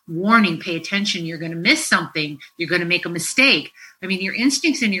yourself, warning, pay attention, you're going to miss something, you're going to make a mistake. I mean, your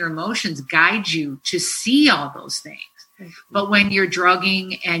instincts and your emotions guide you to see all those things. But when you're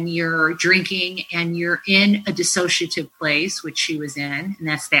drugging and you're drinking and you're in a dissociative place, which she was in, and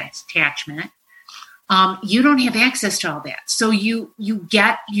that's that attachment, you don't have access to all that. So you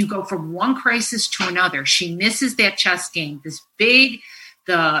go from one crisis to another. She misses that chess game,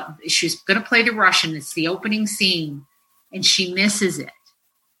 she's going to play the Russian. It's the opening scene, and she misses it.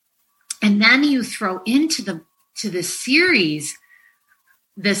 And then you throw into the series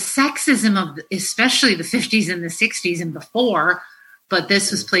the sexism of especially the 50s and the 60s and before, but this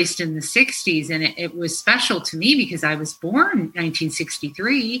was placed in the 60s, and it was special to me because I was born in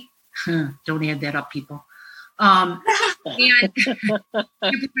 1963. Don't add that up, people. And I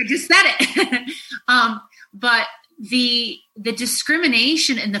just said it. But the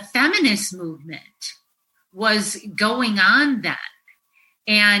discrimination and the feminist movement was going on then.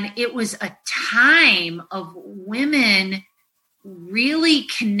 And it was a time of women really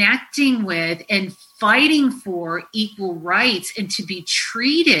connecting with and fighting for equal rights and to be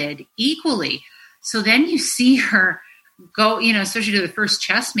treated equally. So then you see her go, especially to the first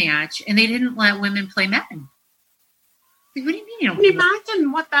chess match, and they didn't let women play men. Like, what do you mean? Can you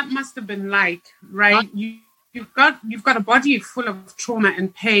imagine what that must have been like, right? You've got a body full of trauma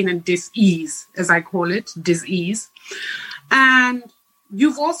and pain and dis-ease, as I call it, dis-ease. And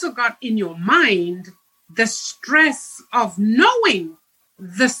you've also got in your mind the stress of knowing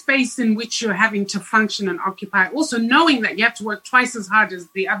the space in which you're having to function and occupy. Also knowing that you have to work twice as hard as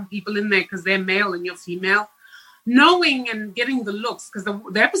the other people in there because they're male and you're female. Knowing and getting the looks, because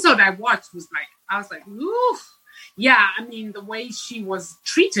the episode I watched was like, I was like, oof. Yeah, I mean, the way she was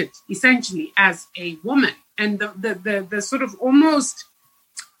treated essentially as a woman, and the sort of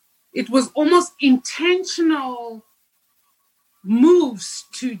it was almost intentional moves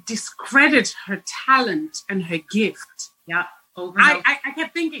to discredit her talent and her gift. Yeah. I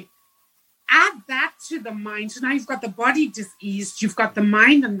kept thinking, add that to the mind. So now you've got the body diseased, you've got the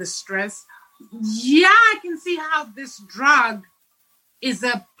mind and the stress. Yeah, I can see how this drug is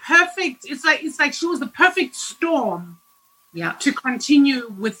it's like she was the perfect storm to continue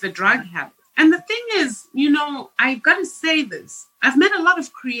with the drug habit. And the thing is, I've got to say this. I've met a lot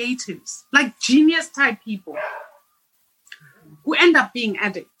of creatives, like genius type people, who end up being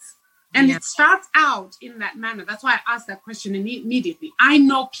addicts. And it starts out in that manner. That's why I asked that question immediately. I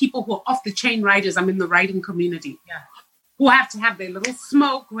know people who are off the chain writers. I'm in the writing community. Yeah. Who have to have their little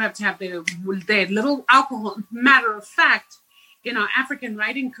smoke, who have to have their little alcohol. Matter of fact, in our African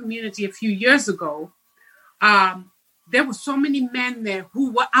writing community a few years ago, there were so many men there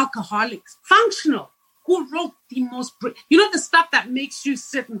who were alcoholics, functional, who wrote the most, the stuff that makes you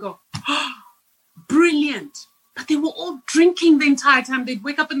sit and go, oh, brilliant. But they were all drinking the entire time. They'd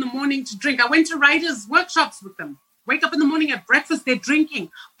wake up in the morning to drink. I went to writers' workshops with them. Wake up in the morning at breakfast, they're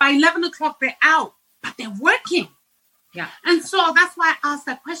drinking. By 11 o'clock, they're out, but they're working. Yeah. And so that's why I asked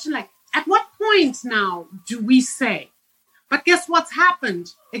that question, like, at what point now do we say, but guess what's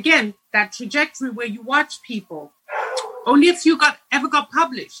happened? Again, that trajectory where you watch people, only a few ever got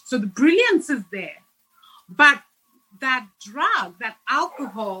published. So the brilliance is there. But that drug, that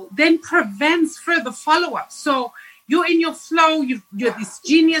alcohol, then prevents further follow-up. So you're in your flow, you're this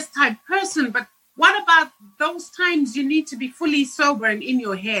genius type person, but what about those times you need to be fully sober and in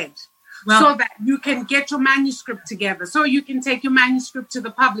your head? So that you can get your manuscript together, so you can take your manuscript to the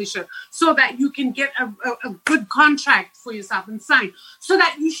publisher, so that you can get a good contract for yourself and sign, so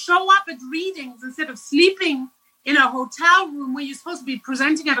that you show up at readings instead of sleeping in a hotel room where you're supposed to be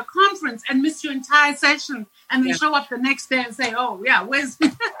presenting at a conference and miss your entire session and then show up the next day and say, oh, yeah, where's...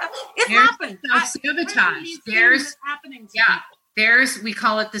 It happened. The other times. There's happening to people. We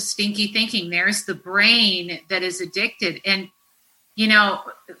call it the stinky thinking. There's the brain that is addicted. And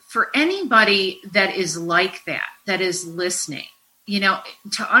for anybody that is like that is listening,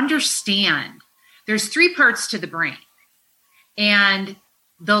 to understand, there's 3 parts to the brain. And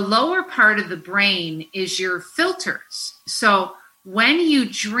the lower part of the brain is your filters. So when you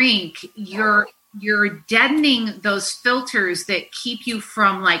drink, your you're deadening those filters that keep you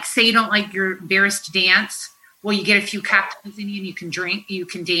from, like, say you don't like, you're embarrassed to dance. Well, you get a few cocktails in you and you can drink, you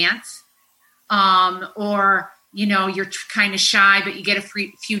can dance. Or, you're kind of shy, but you get a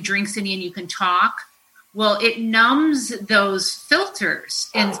few drinks in you and you can talk. Well, it numbs those filters.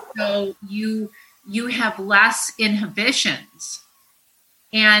 And so you have less inhibitions.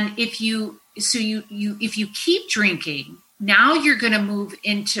 And if you keep drinking, now you're going to move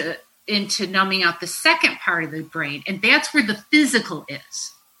into numbing out the second part of the brain. And that's where the physical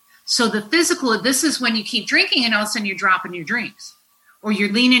is. So the physical, this is when you keep drinking and all of a sudden you're dropping your drinks, or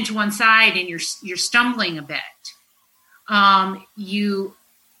you're leaning to one side and you're stumbling a bit. You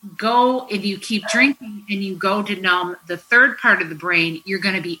go and you keep drinking and you go to numb the third part of the brain, you're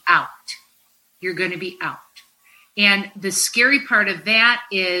going to be out. You're going to be out. And the scary part of that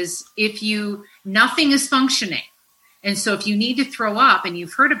is nothing is functioning. And so if you need to throw up, and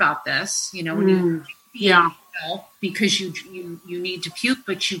you've heard about this, when because you need to puke,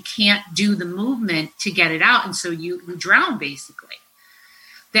 but you can't do the movement to get it out. And so you drown, basically.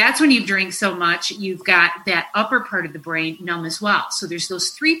 That's when you drink so much, you've got that upper part of the brain numb as well. So there's those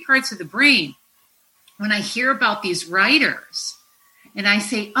three parts of the brain. When I hear about these writers and I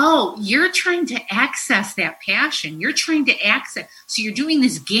say, oh, you're trying to access that passion. You're trying to access. So you're doing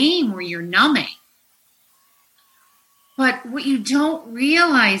this game where you're numbing. But what you don't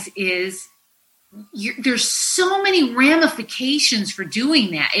realize is there's so many ramifications for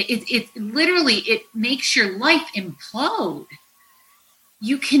doing that. It literally makes your life implode.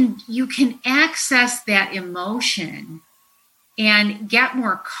 You can access that emotion and get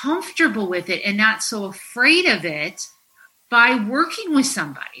more comfortable with it and not so afraid of it by working with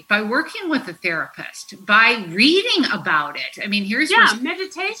somebody, by working with a therapist, by reading about it. I mean,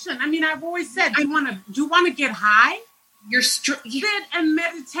 meditation. I mean, I've always said, do you want to get high? Sit and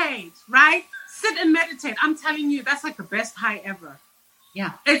meditate, right? Sit and meditate. I'm telling you, that's like the best high ever.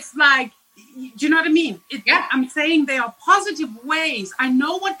 Yeah. It's like, do you know what I mean? I'm saying there are positive ways. I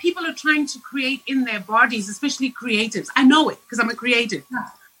know what people are trying to create in their bodies, especially creatives. I know it because I'm a creative. Yeah.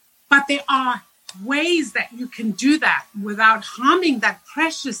 But there are ways that you can do that without harming that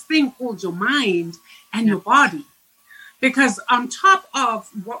precious thing called your mind and your body. Because on top of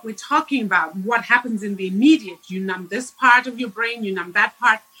what we're talking about, what happens in the immediate, you numb this part of your brain, you numb that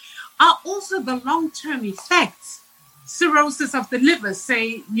part, are also the long-term effects. Cirrhosis of the liver,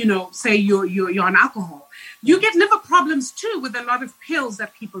 say you're on alcohol. You get liver problems too with a lot of pills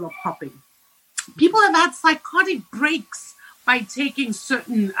that people are popping. People have had psychotic breaks by taking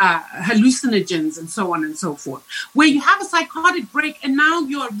certain hallucinogens and so on and so forth, where you have a psychotic break and now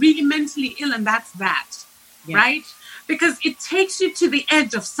you're really mentally ill, and that's that, right? Because it takes you to the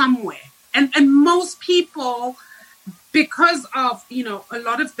edge of somewhere. And most people, because of, a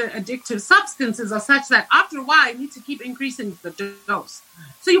lot of the addictive substances are such that after a while, you need to keep increasing the dose.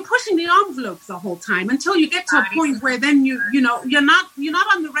 So you're pushing the envelope the whole time until you get to a point where then you're not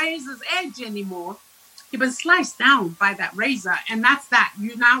on the razor's edge anymore. You've been sliced down by that razor, and that's that.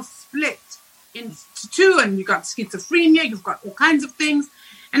 You now split into two, and you've got schizophrenia, you've got all kinds of things,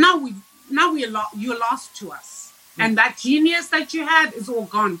 and you're lost to us. And that genius that you had is all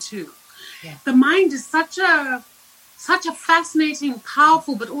gone too. Yeah. The mind is such a fascinating,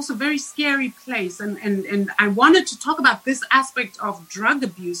 powerful, but also very scary place. And I wanted to talk about this aspect of drug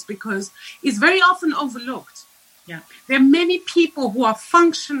abuse because it's very often overlooked. Yeah. There are many people who are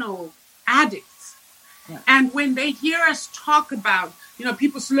functional addicts. Yeah. And when they hear us talk about,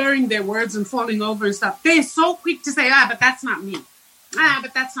 people slurring their words and falling over and stuff, they're so quick to say, but that's not me.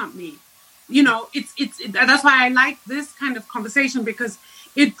 But that's not me. That's why I like this kind of conversation, because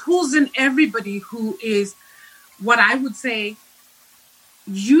it pulls in everybody who is, what I would say,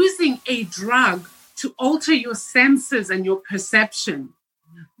 using a drug to alter your senses and your perception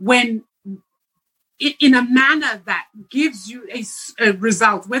when in a manner that gives you a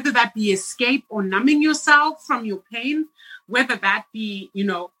result, whether that be escape or numbing yourself from your pain, whether that be,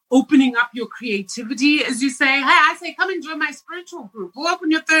 opening up your creativity, as you say. Hey, I say, come and join my spiritual group. We'll open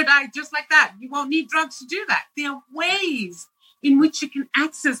your third eye just like that. You won't need drugs to do that. There are ways in which you can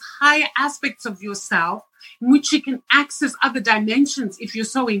access higher aspects of yourself, in which you can access other dimensions if you're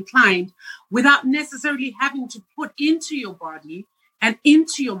so inclined, without necessarily having to put into your body and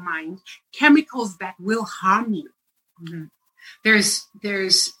into your mind chemicals that will harm you. Mm-hmm.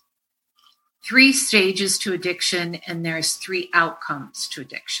 There's 3 stages to addiction, and there's 3 outcomes to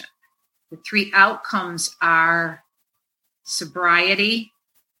addiction. The 3 outcomes are sobriety,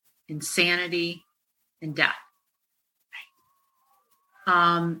 insanity, and death.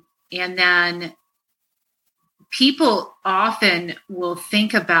 And then people often will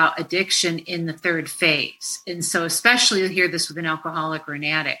think about addiction in the third phase. And so especially you'll hear this with an alcoholic or an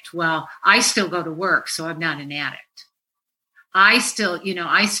addict. Well, I still go to work, so I'm not an addict. I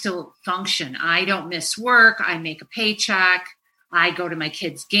still function. I don't miss work. I make a paycheck. I go to my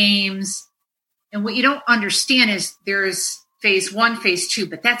kids' games. And what you don't understand is there's phase 1, phase 2,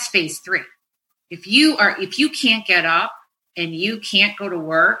 but that's phase 3. If you can't get up and you can't go to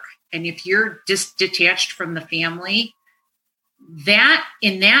work, and if you're detached from the family, that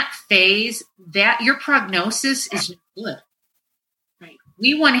in that phase, that your prognosis is not good. Right.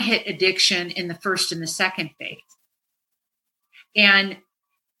 We want to hit addiction in the first and the second phase. And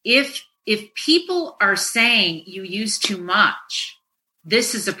if people are saying you use too much,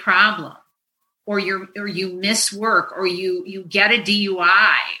 this is a problem, or you miss work, or you get a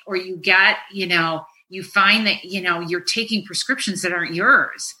DUI, or you get, you find that, you're taking prescriptions that aren't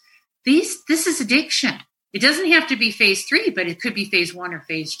yours. This is addiction. It doesn't have to be phase 3, but it could be phase 1 or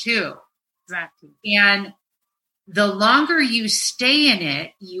phase 2. Exactly. And the longer you stay in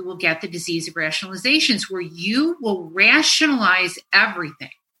it, you will get the disease of rationalizations, where you will rationalize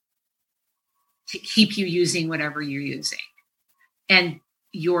everything to keep you using whatever you're using. And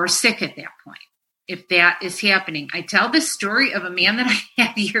you're sick at that point. If that is happening, I tell this story of a man that I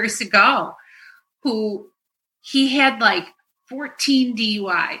had years ago who he had like 14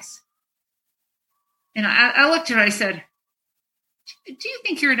 DUIs. And I looked at her, I said, do you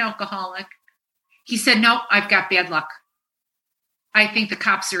think you're an alcoholic? He said, no, I've got bad luck. I think the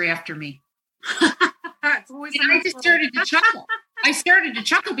cops are after me. And I just started to chuckle. I started to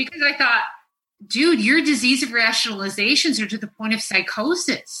chuckle because I thought, dude, your disease of rationalizations are to the point of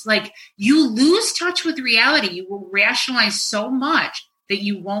psychosis. Like, you lose touch with reality. You will rationalize so much that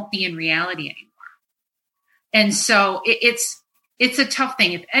you won't be in reality anymore. And so it's a tough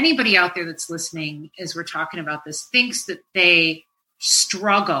thing. If anybody out there that's listening, as we're talking about this, thinks that they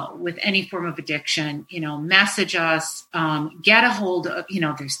struggle with any form of addiction, message us, get a hold of,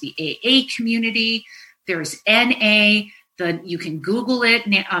 there's the AA community, there's NA, you can Google it,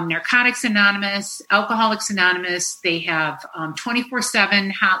 Narcotics Anonymous, Alcoholics Anonymous. They have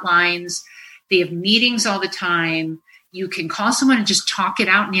 24/7 hotlines. They have meetings all the time. You can call someone and just talk it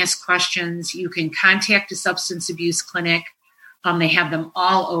out and ask questions. You can contact a substance abuse clinic. They have them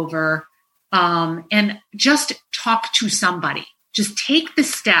all over. And just talk to somebody. Just take the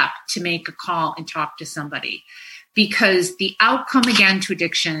step to make a call and talk to somebody, because the outcome, again, to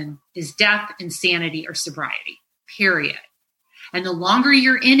addiction is death, insanity, or sobriety, period. And the longer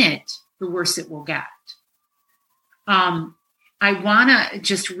you're in it, the worse it will get. I want to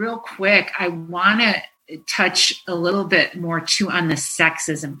just real quick, I want to touch a little bit more too on the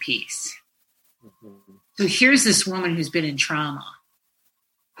sexism piece. Mm-hmm. So here's this woman who's been in trauma,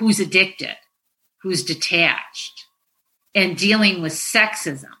 who's addicted, who's detached, and dealing with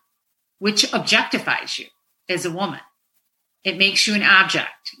sexism, which objectifies you as a woman. It makes you an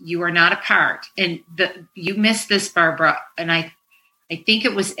object. You are not a part. And you missed this, Barbara. And I think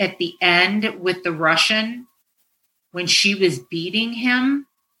it was at the end with the Russian, when she was beating him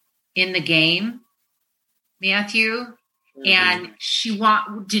in the game, Matthew. Mm-hmm.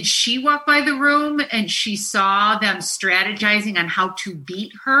 And did she walk by the room and she saw them strategizing on how to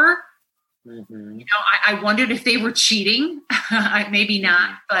beat her? Mm-hmm. I wondered if they were cheating. Maybe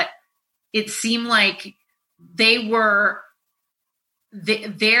not, but it seemed like they were,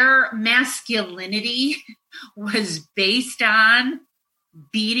 their masculinity was based on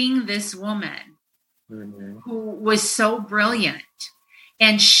beating this woman, mm-hmm. who was so brilliant.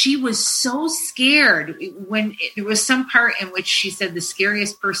 And she was so scared when there was some part in which she said, the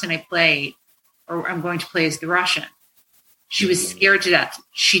scariest person I played, or I'm going to play, is the Russian. She was scared to death.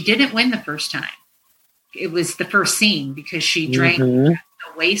 She didn't win the first time. It was the first scene because she drank, mm-hmm.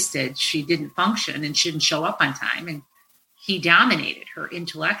 so wasted. She didn't function and she didn't show up on time. And he dominated her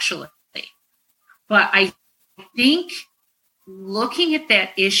intellectually. But I think looking at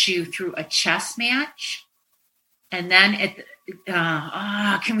that issue through a chess match, and then at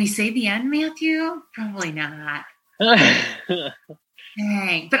can we say the end, Matthew? Probably not. Dang.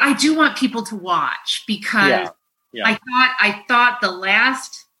 But I do want people to watch, because yeah. I thought the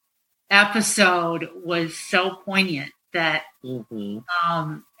last episode was so poignant that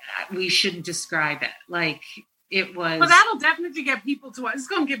mm-hmm. We shouldn't describe it. Like, it was. Well, that'll definitely get people to watch. It's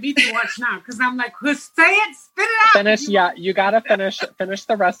going to get me to watch now, because I'm like, say it, spit it out. Finish, yeah. You got to finish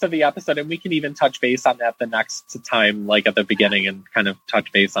the rest of the episode, and we can even touch base on that the next time, like at the beginning, and kind of touch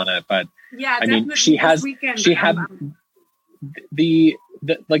base on it. But yeah, I mean, she had the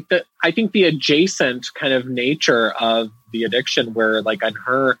I think the adjacent kind of nature of the addiction, where like on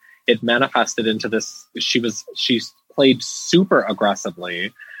her, it manifested into this. She played super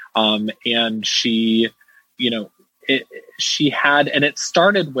aggressively, and she, she had, and it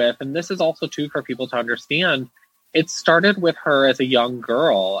started with, and this is also too for people to understand, it started with her as a young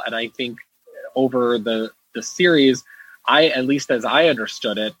girl. And I think over the series, at least as I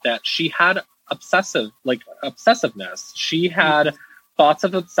understood it, that she had obsessiveness. She had thoughts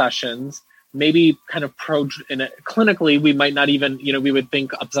of obsessions, maybe kind of clinically, we might not even, we would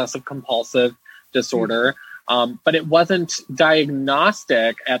think obsessive compulsive disorder. But it wasn't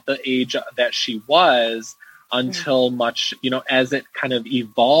diagnostic at the age that she was until much, as it kind of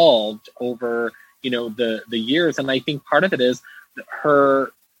evolved over, the years. And I think part of it is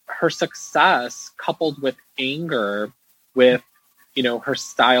her success coupled with anger, with, her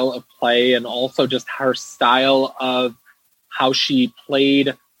style of play, and also just her style of how she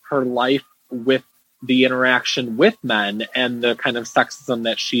played her life with the interaction with men, and the kind of sexism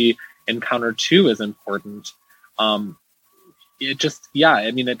that she encountered too is important. It just,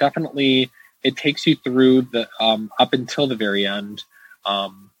 it definitely, it takes you through the, up until the very end. I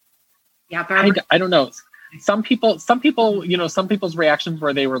don't know. Some people, some people's reactions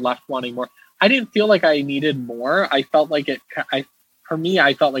where they were left wanting more. I didn't feel like I needed more. I felt like it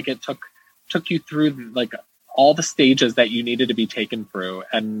took you through like all the stages that you needed to be taken through.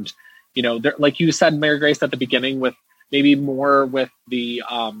 And, there, like you said, Mary Grace, at the beginning, with maybe more with the,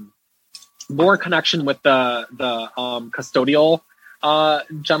 more connection with the custodial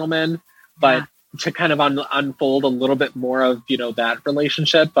gentleman, but to kind of unfold a little bit more of that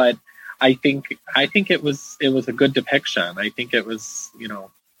relationship. But I think it was a good depiction. I think it was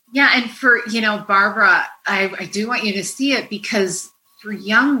and for Barbara, I do want you to see it, because for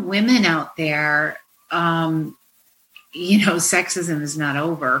young women out there, sexism is not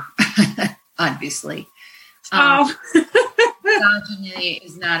over. Obviously, misogyny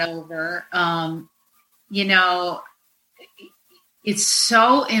is not over. It's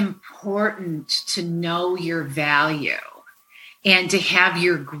so important to know your value and to have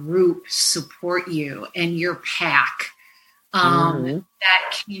your group support you and your pack.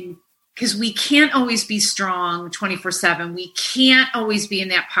 That can, because we can't always be strong 24/7. We can't always be in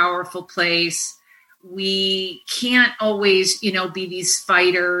that powerful place. We can't always, be these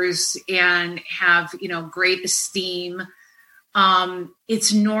fighters and have, great esteem.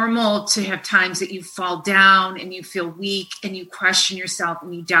 It's normal to have times that you fall down and you feel weak and you question yourself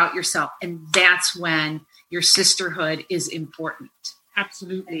and you doubt yourself. And that's when your sisterhood is important.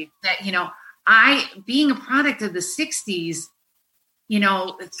 Absolutely. That, being a product of the 60s,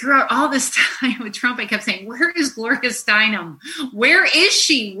 throughout all this time with Trump, I kept saying, where is Gloria Steinem? Where is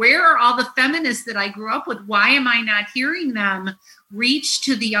she? Where are all the feminists that I grew up with? Why am I not hearing them reach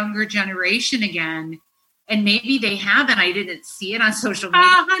to the younger generation again? And maybe they have, and I didn't see it on social media.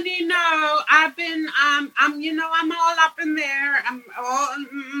 Oh, honey, no. I've been, I'm all up in there.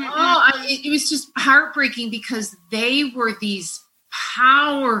 It was just heartbreaking, because they were these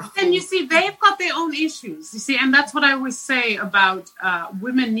powerful. And you see, they've got their own issues, you see, and that's what I always say about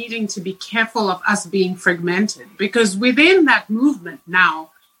women needing to be careful of us being fragmented, because within that movement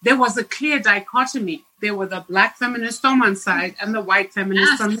now, there was a clear dichotomy. There were the black feminists on one side and the white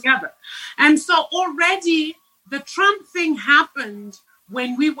feminists on the other. And so already the Trump thing happened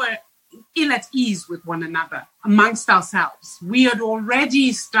when we were ill at ease with one another amongst ourselves. We had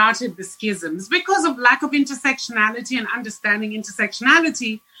already started the schisms because of lack of intersectionality and understanding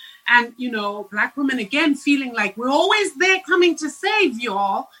intersectionality. And, black women, again, feeling like we're always there coming to save you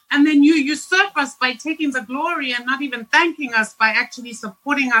all. And then you usurp us by taking the glory and not even thanking us by actually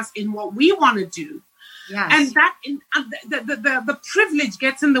supporting us in what we want to do. Yes. And that the privilege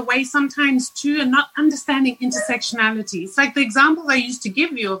gets in the way sometimes too, and not understanding intersectionality. It's like the examples I used to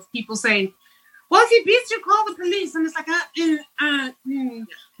give you of people saying, well, if he beats you, call the police. And it's like,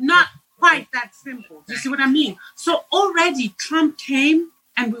 not quite that simple. Do you see what I mean? So already Trump came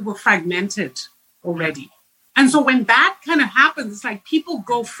and we were fragmented already. And so when that kind of happens, it's like people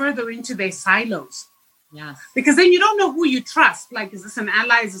go further into their silos. Yes. Because then you don't know who you trust. Like, is this an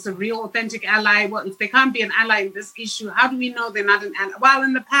ally? Is this a real, authentic ally? Well, if they can't be an ally in this issue, how do we know they're not an ally? Well,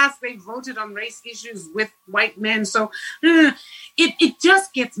 in the past, they voted on race issues with white men. So it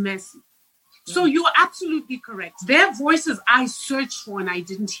just gets messy. So you're absolutely correct. Their voices I searched for and I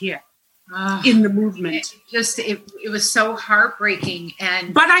didn't hear in the movement. It was so heartbreaking.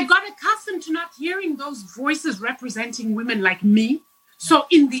 But I got accustomed to not hearing those voices representing women like me. So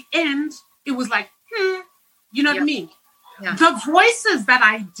in the end, it was like, you know what I mean? Yeah. The voices that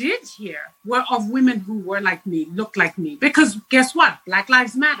I did hear were of women who were like me, looked like me. Because guess what? Black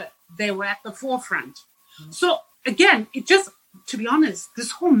Lives Matter. They were at the forefront. So again, it just to be honest,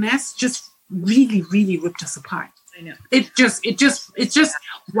 this whole mess just really, really ripped us apart. I know. It just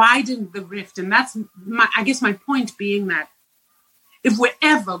widened the rift. And that's my point being that if we're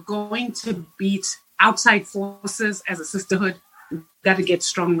ever going to beat outside forces as a sisterhood, we've got to get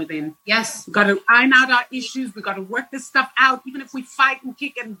strong within. Yes. We've got to iron out our issues. We've got to work this stuff out. Even if we fight and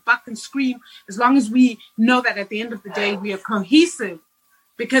kick and buck and scream, as long as we know that at the end of the day, we are cohesive.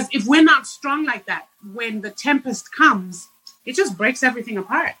 Because if we're not strong like that, when the tempest comes, it just breaks everything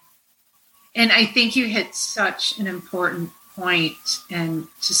apart. And I think you hit such an important point, and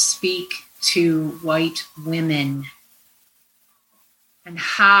to speak to white women and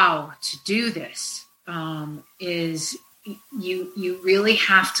how to do this is you really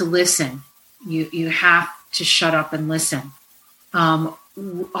have to listen. You have to shut up and listen. All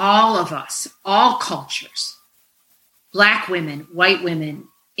of us, all cultures, Black women, white women,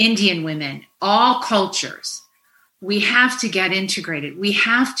 Indian women, all cultures, we have to get integrated. We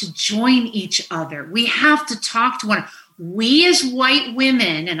have to join each other. We have to talk to one another. We as white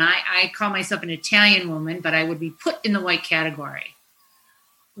women, and I call myself an Italian woman, but I would be put in the white category.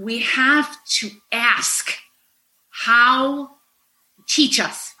 We have to ask teach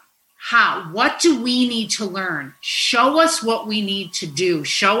us how, what do we need to learn? Show us what we need to do.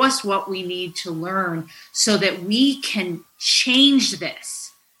 Show us what we need to learn so that we can change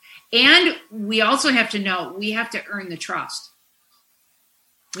this. And we also have to know we have to earn the trust.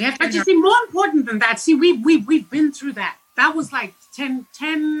 We have to. But you see, more important than that, we've been through that. That was like 10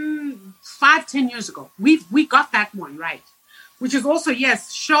 years ago. We got that one right. Which is also,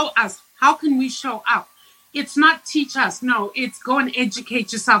 yes, show us. How can we show up? It's not teach us. No, it's go and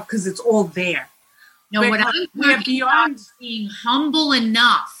educate yourself because it's all there. No, what I'm beyond being humble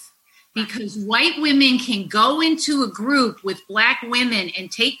enough, because white women can go into a group with Black women and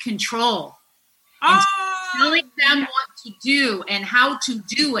take control. And telling them what to do and how to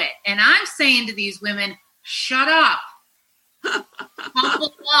do it. And I'm saying to these women, shut up.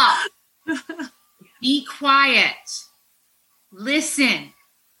 Humble up. Be quiet. Listen.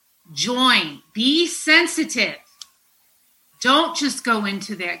 Join. Be sensitive. Don't just go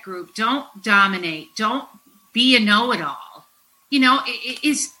into that group. Don't dominate. Don't be a know-it-all.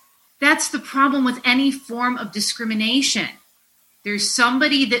 That's the problem with any form of discrimination. There's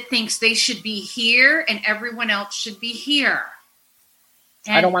somebody that thinks they should be here and everyone else should be here.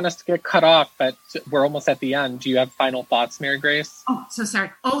 And I don't want us to get cut off, but we're almost at the end. Do you have final thoughts, Mary Grace? Oh, so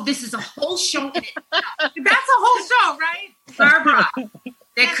sorry. Oh, this is a whole show. That's a whole show, right? Barbara,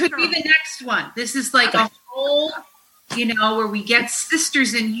 that could be the next one. This is like a whole, where we get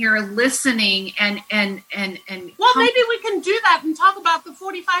sisters in here listening and well, maybe we can do that and talk about the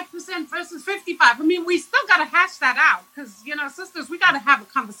 45% versus 55. I mean, we still got to hash that out because, sisters, we got to have a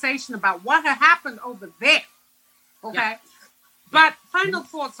conversation about what had happened over there. Okay. Yeah. But final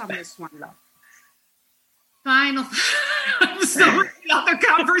thoughts on this one, love. I'm sorry, another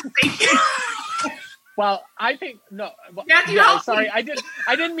conversation. Well, I think sorry, I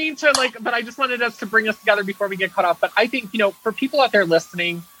didn't mean to but I just wanted us to bring us together before we get cut off. But I think for people out there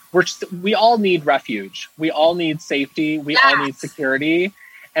listening, we all need refuge. We all need safety. We all need security.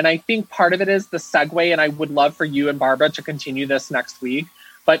 And I think part of it is the segue. And I would love for you and Barbara to continue this next week.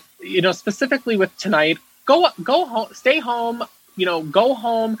 But specifically with tonight, go home, stay home. Go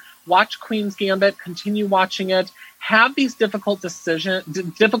home, watch Queen's Gambit, continue watching it, have these difficult discussions,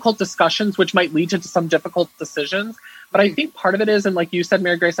 which might lead to some difficult decisions. But I think part of it is, and like you said,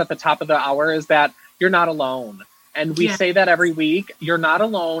 Mary Grace, at the top of the hour, is that you're not alone. And we say that every week. You're not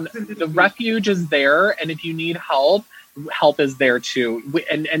alone. The refuge is there. And if you need help is there too.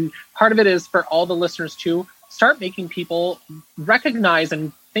 And part of it is for all the listeners too, start making people recognize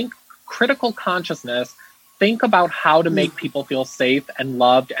and think critical consciousness. Think about how to make people feel safe and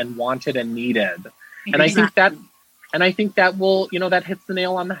loved and wanted and needed. And I think that will, that hits the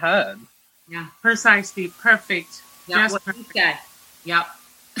nail on the head. Yeah, precisely. Perfect. Yeah, what you said. Yep.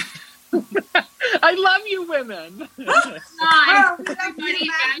 I love you women. We love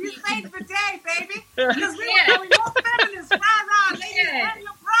you saved the day, baby. Because we were going all feminists. Rah, ladies, and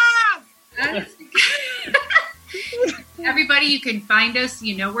your bras. Everybody, you can find us.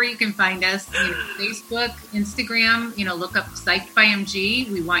 You know where you can find us. Facebook, Instagram. Look up Psyched by MG.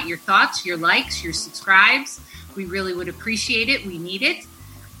 We want your thoughts, your likes, your subscribes. We really would appreciate it. We need it.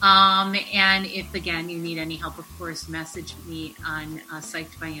 And if, again, you need any help, of course, message me on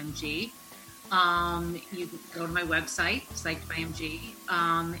Psyched by MG. You can go to my website, Psyched by MG.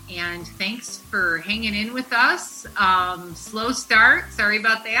 And thanks for hanging in with us. Slow start. Sorry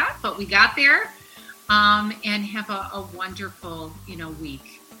about that, but we got there. And have a wonderful,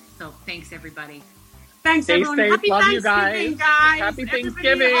 week. So thanks, everybody. Thanks, Stay everyone. safe. Happy Love you Thanksgiving, guys. guys. Happy Everybody,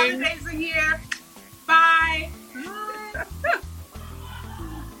 Thanksgiving. holidays are here. Bye.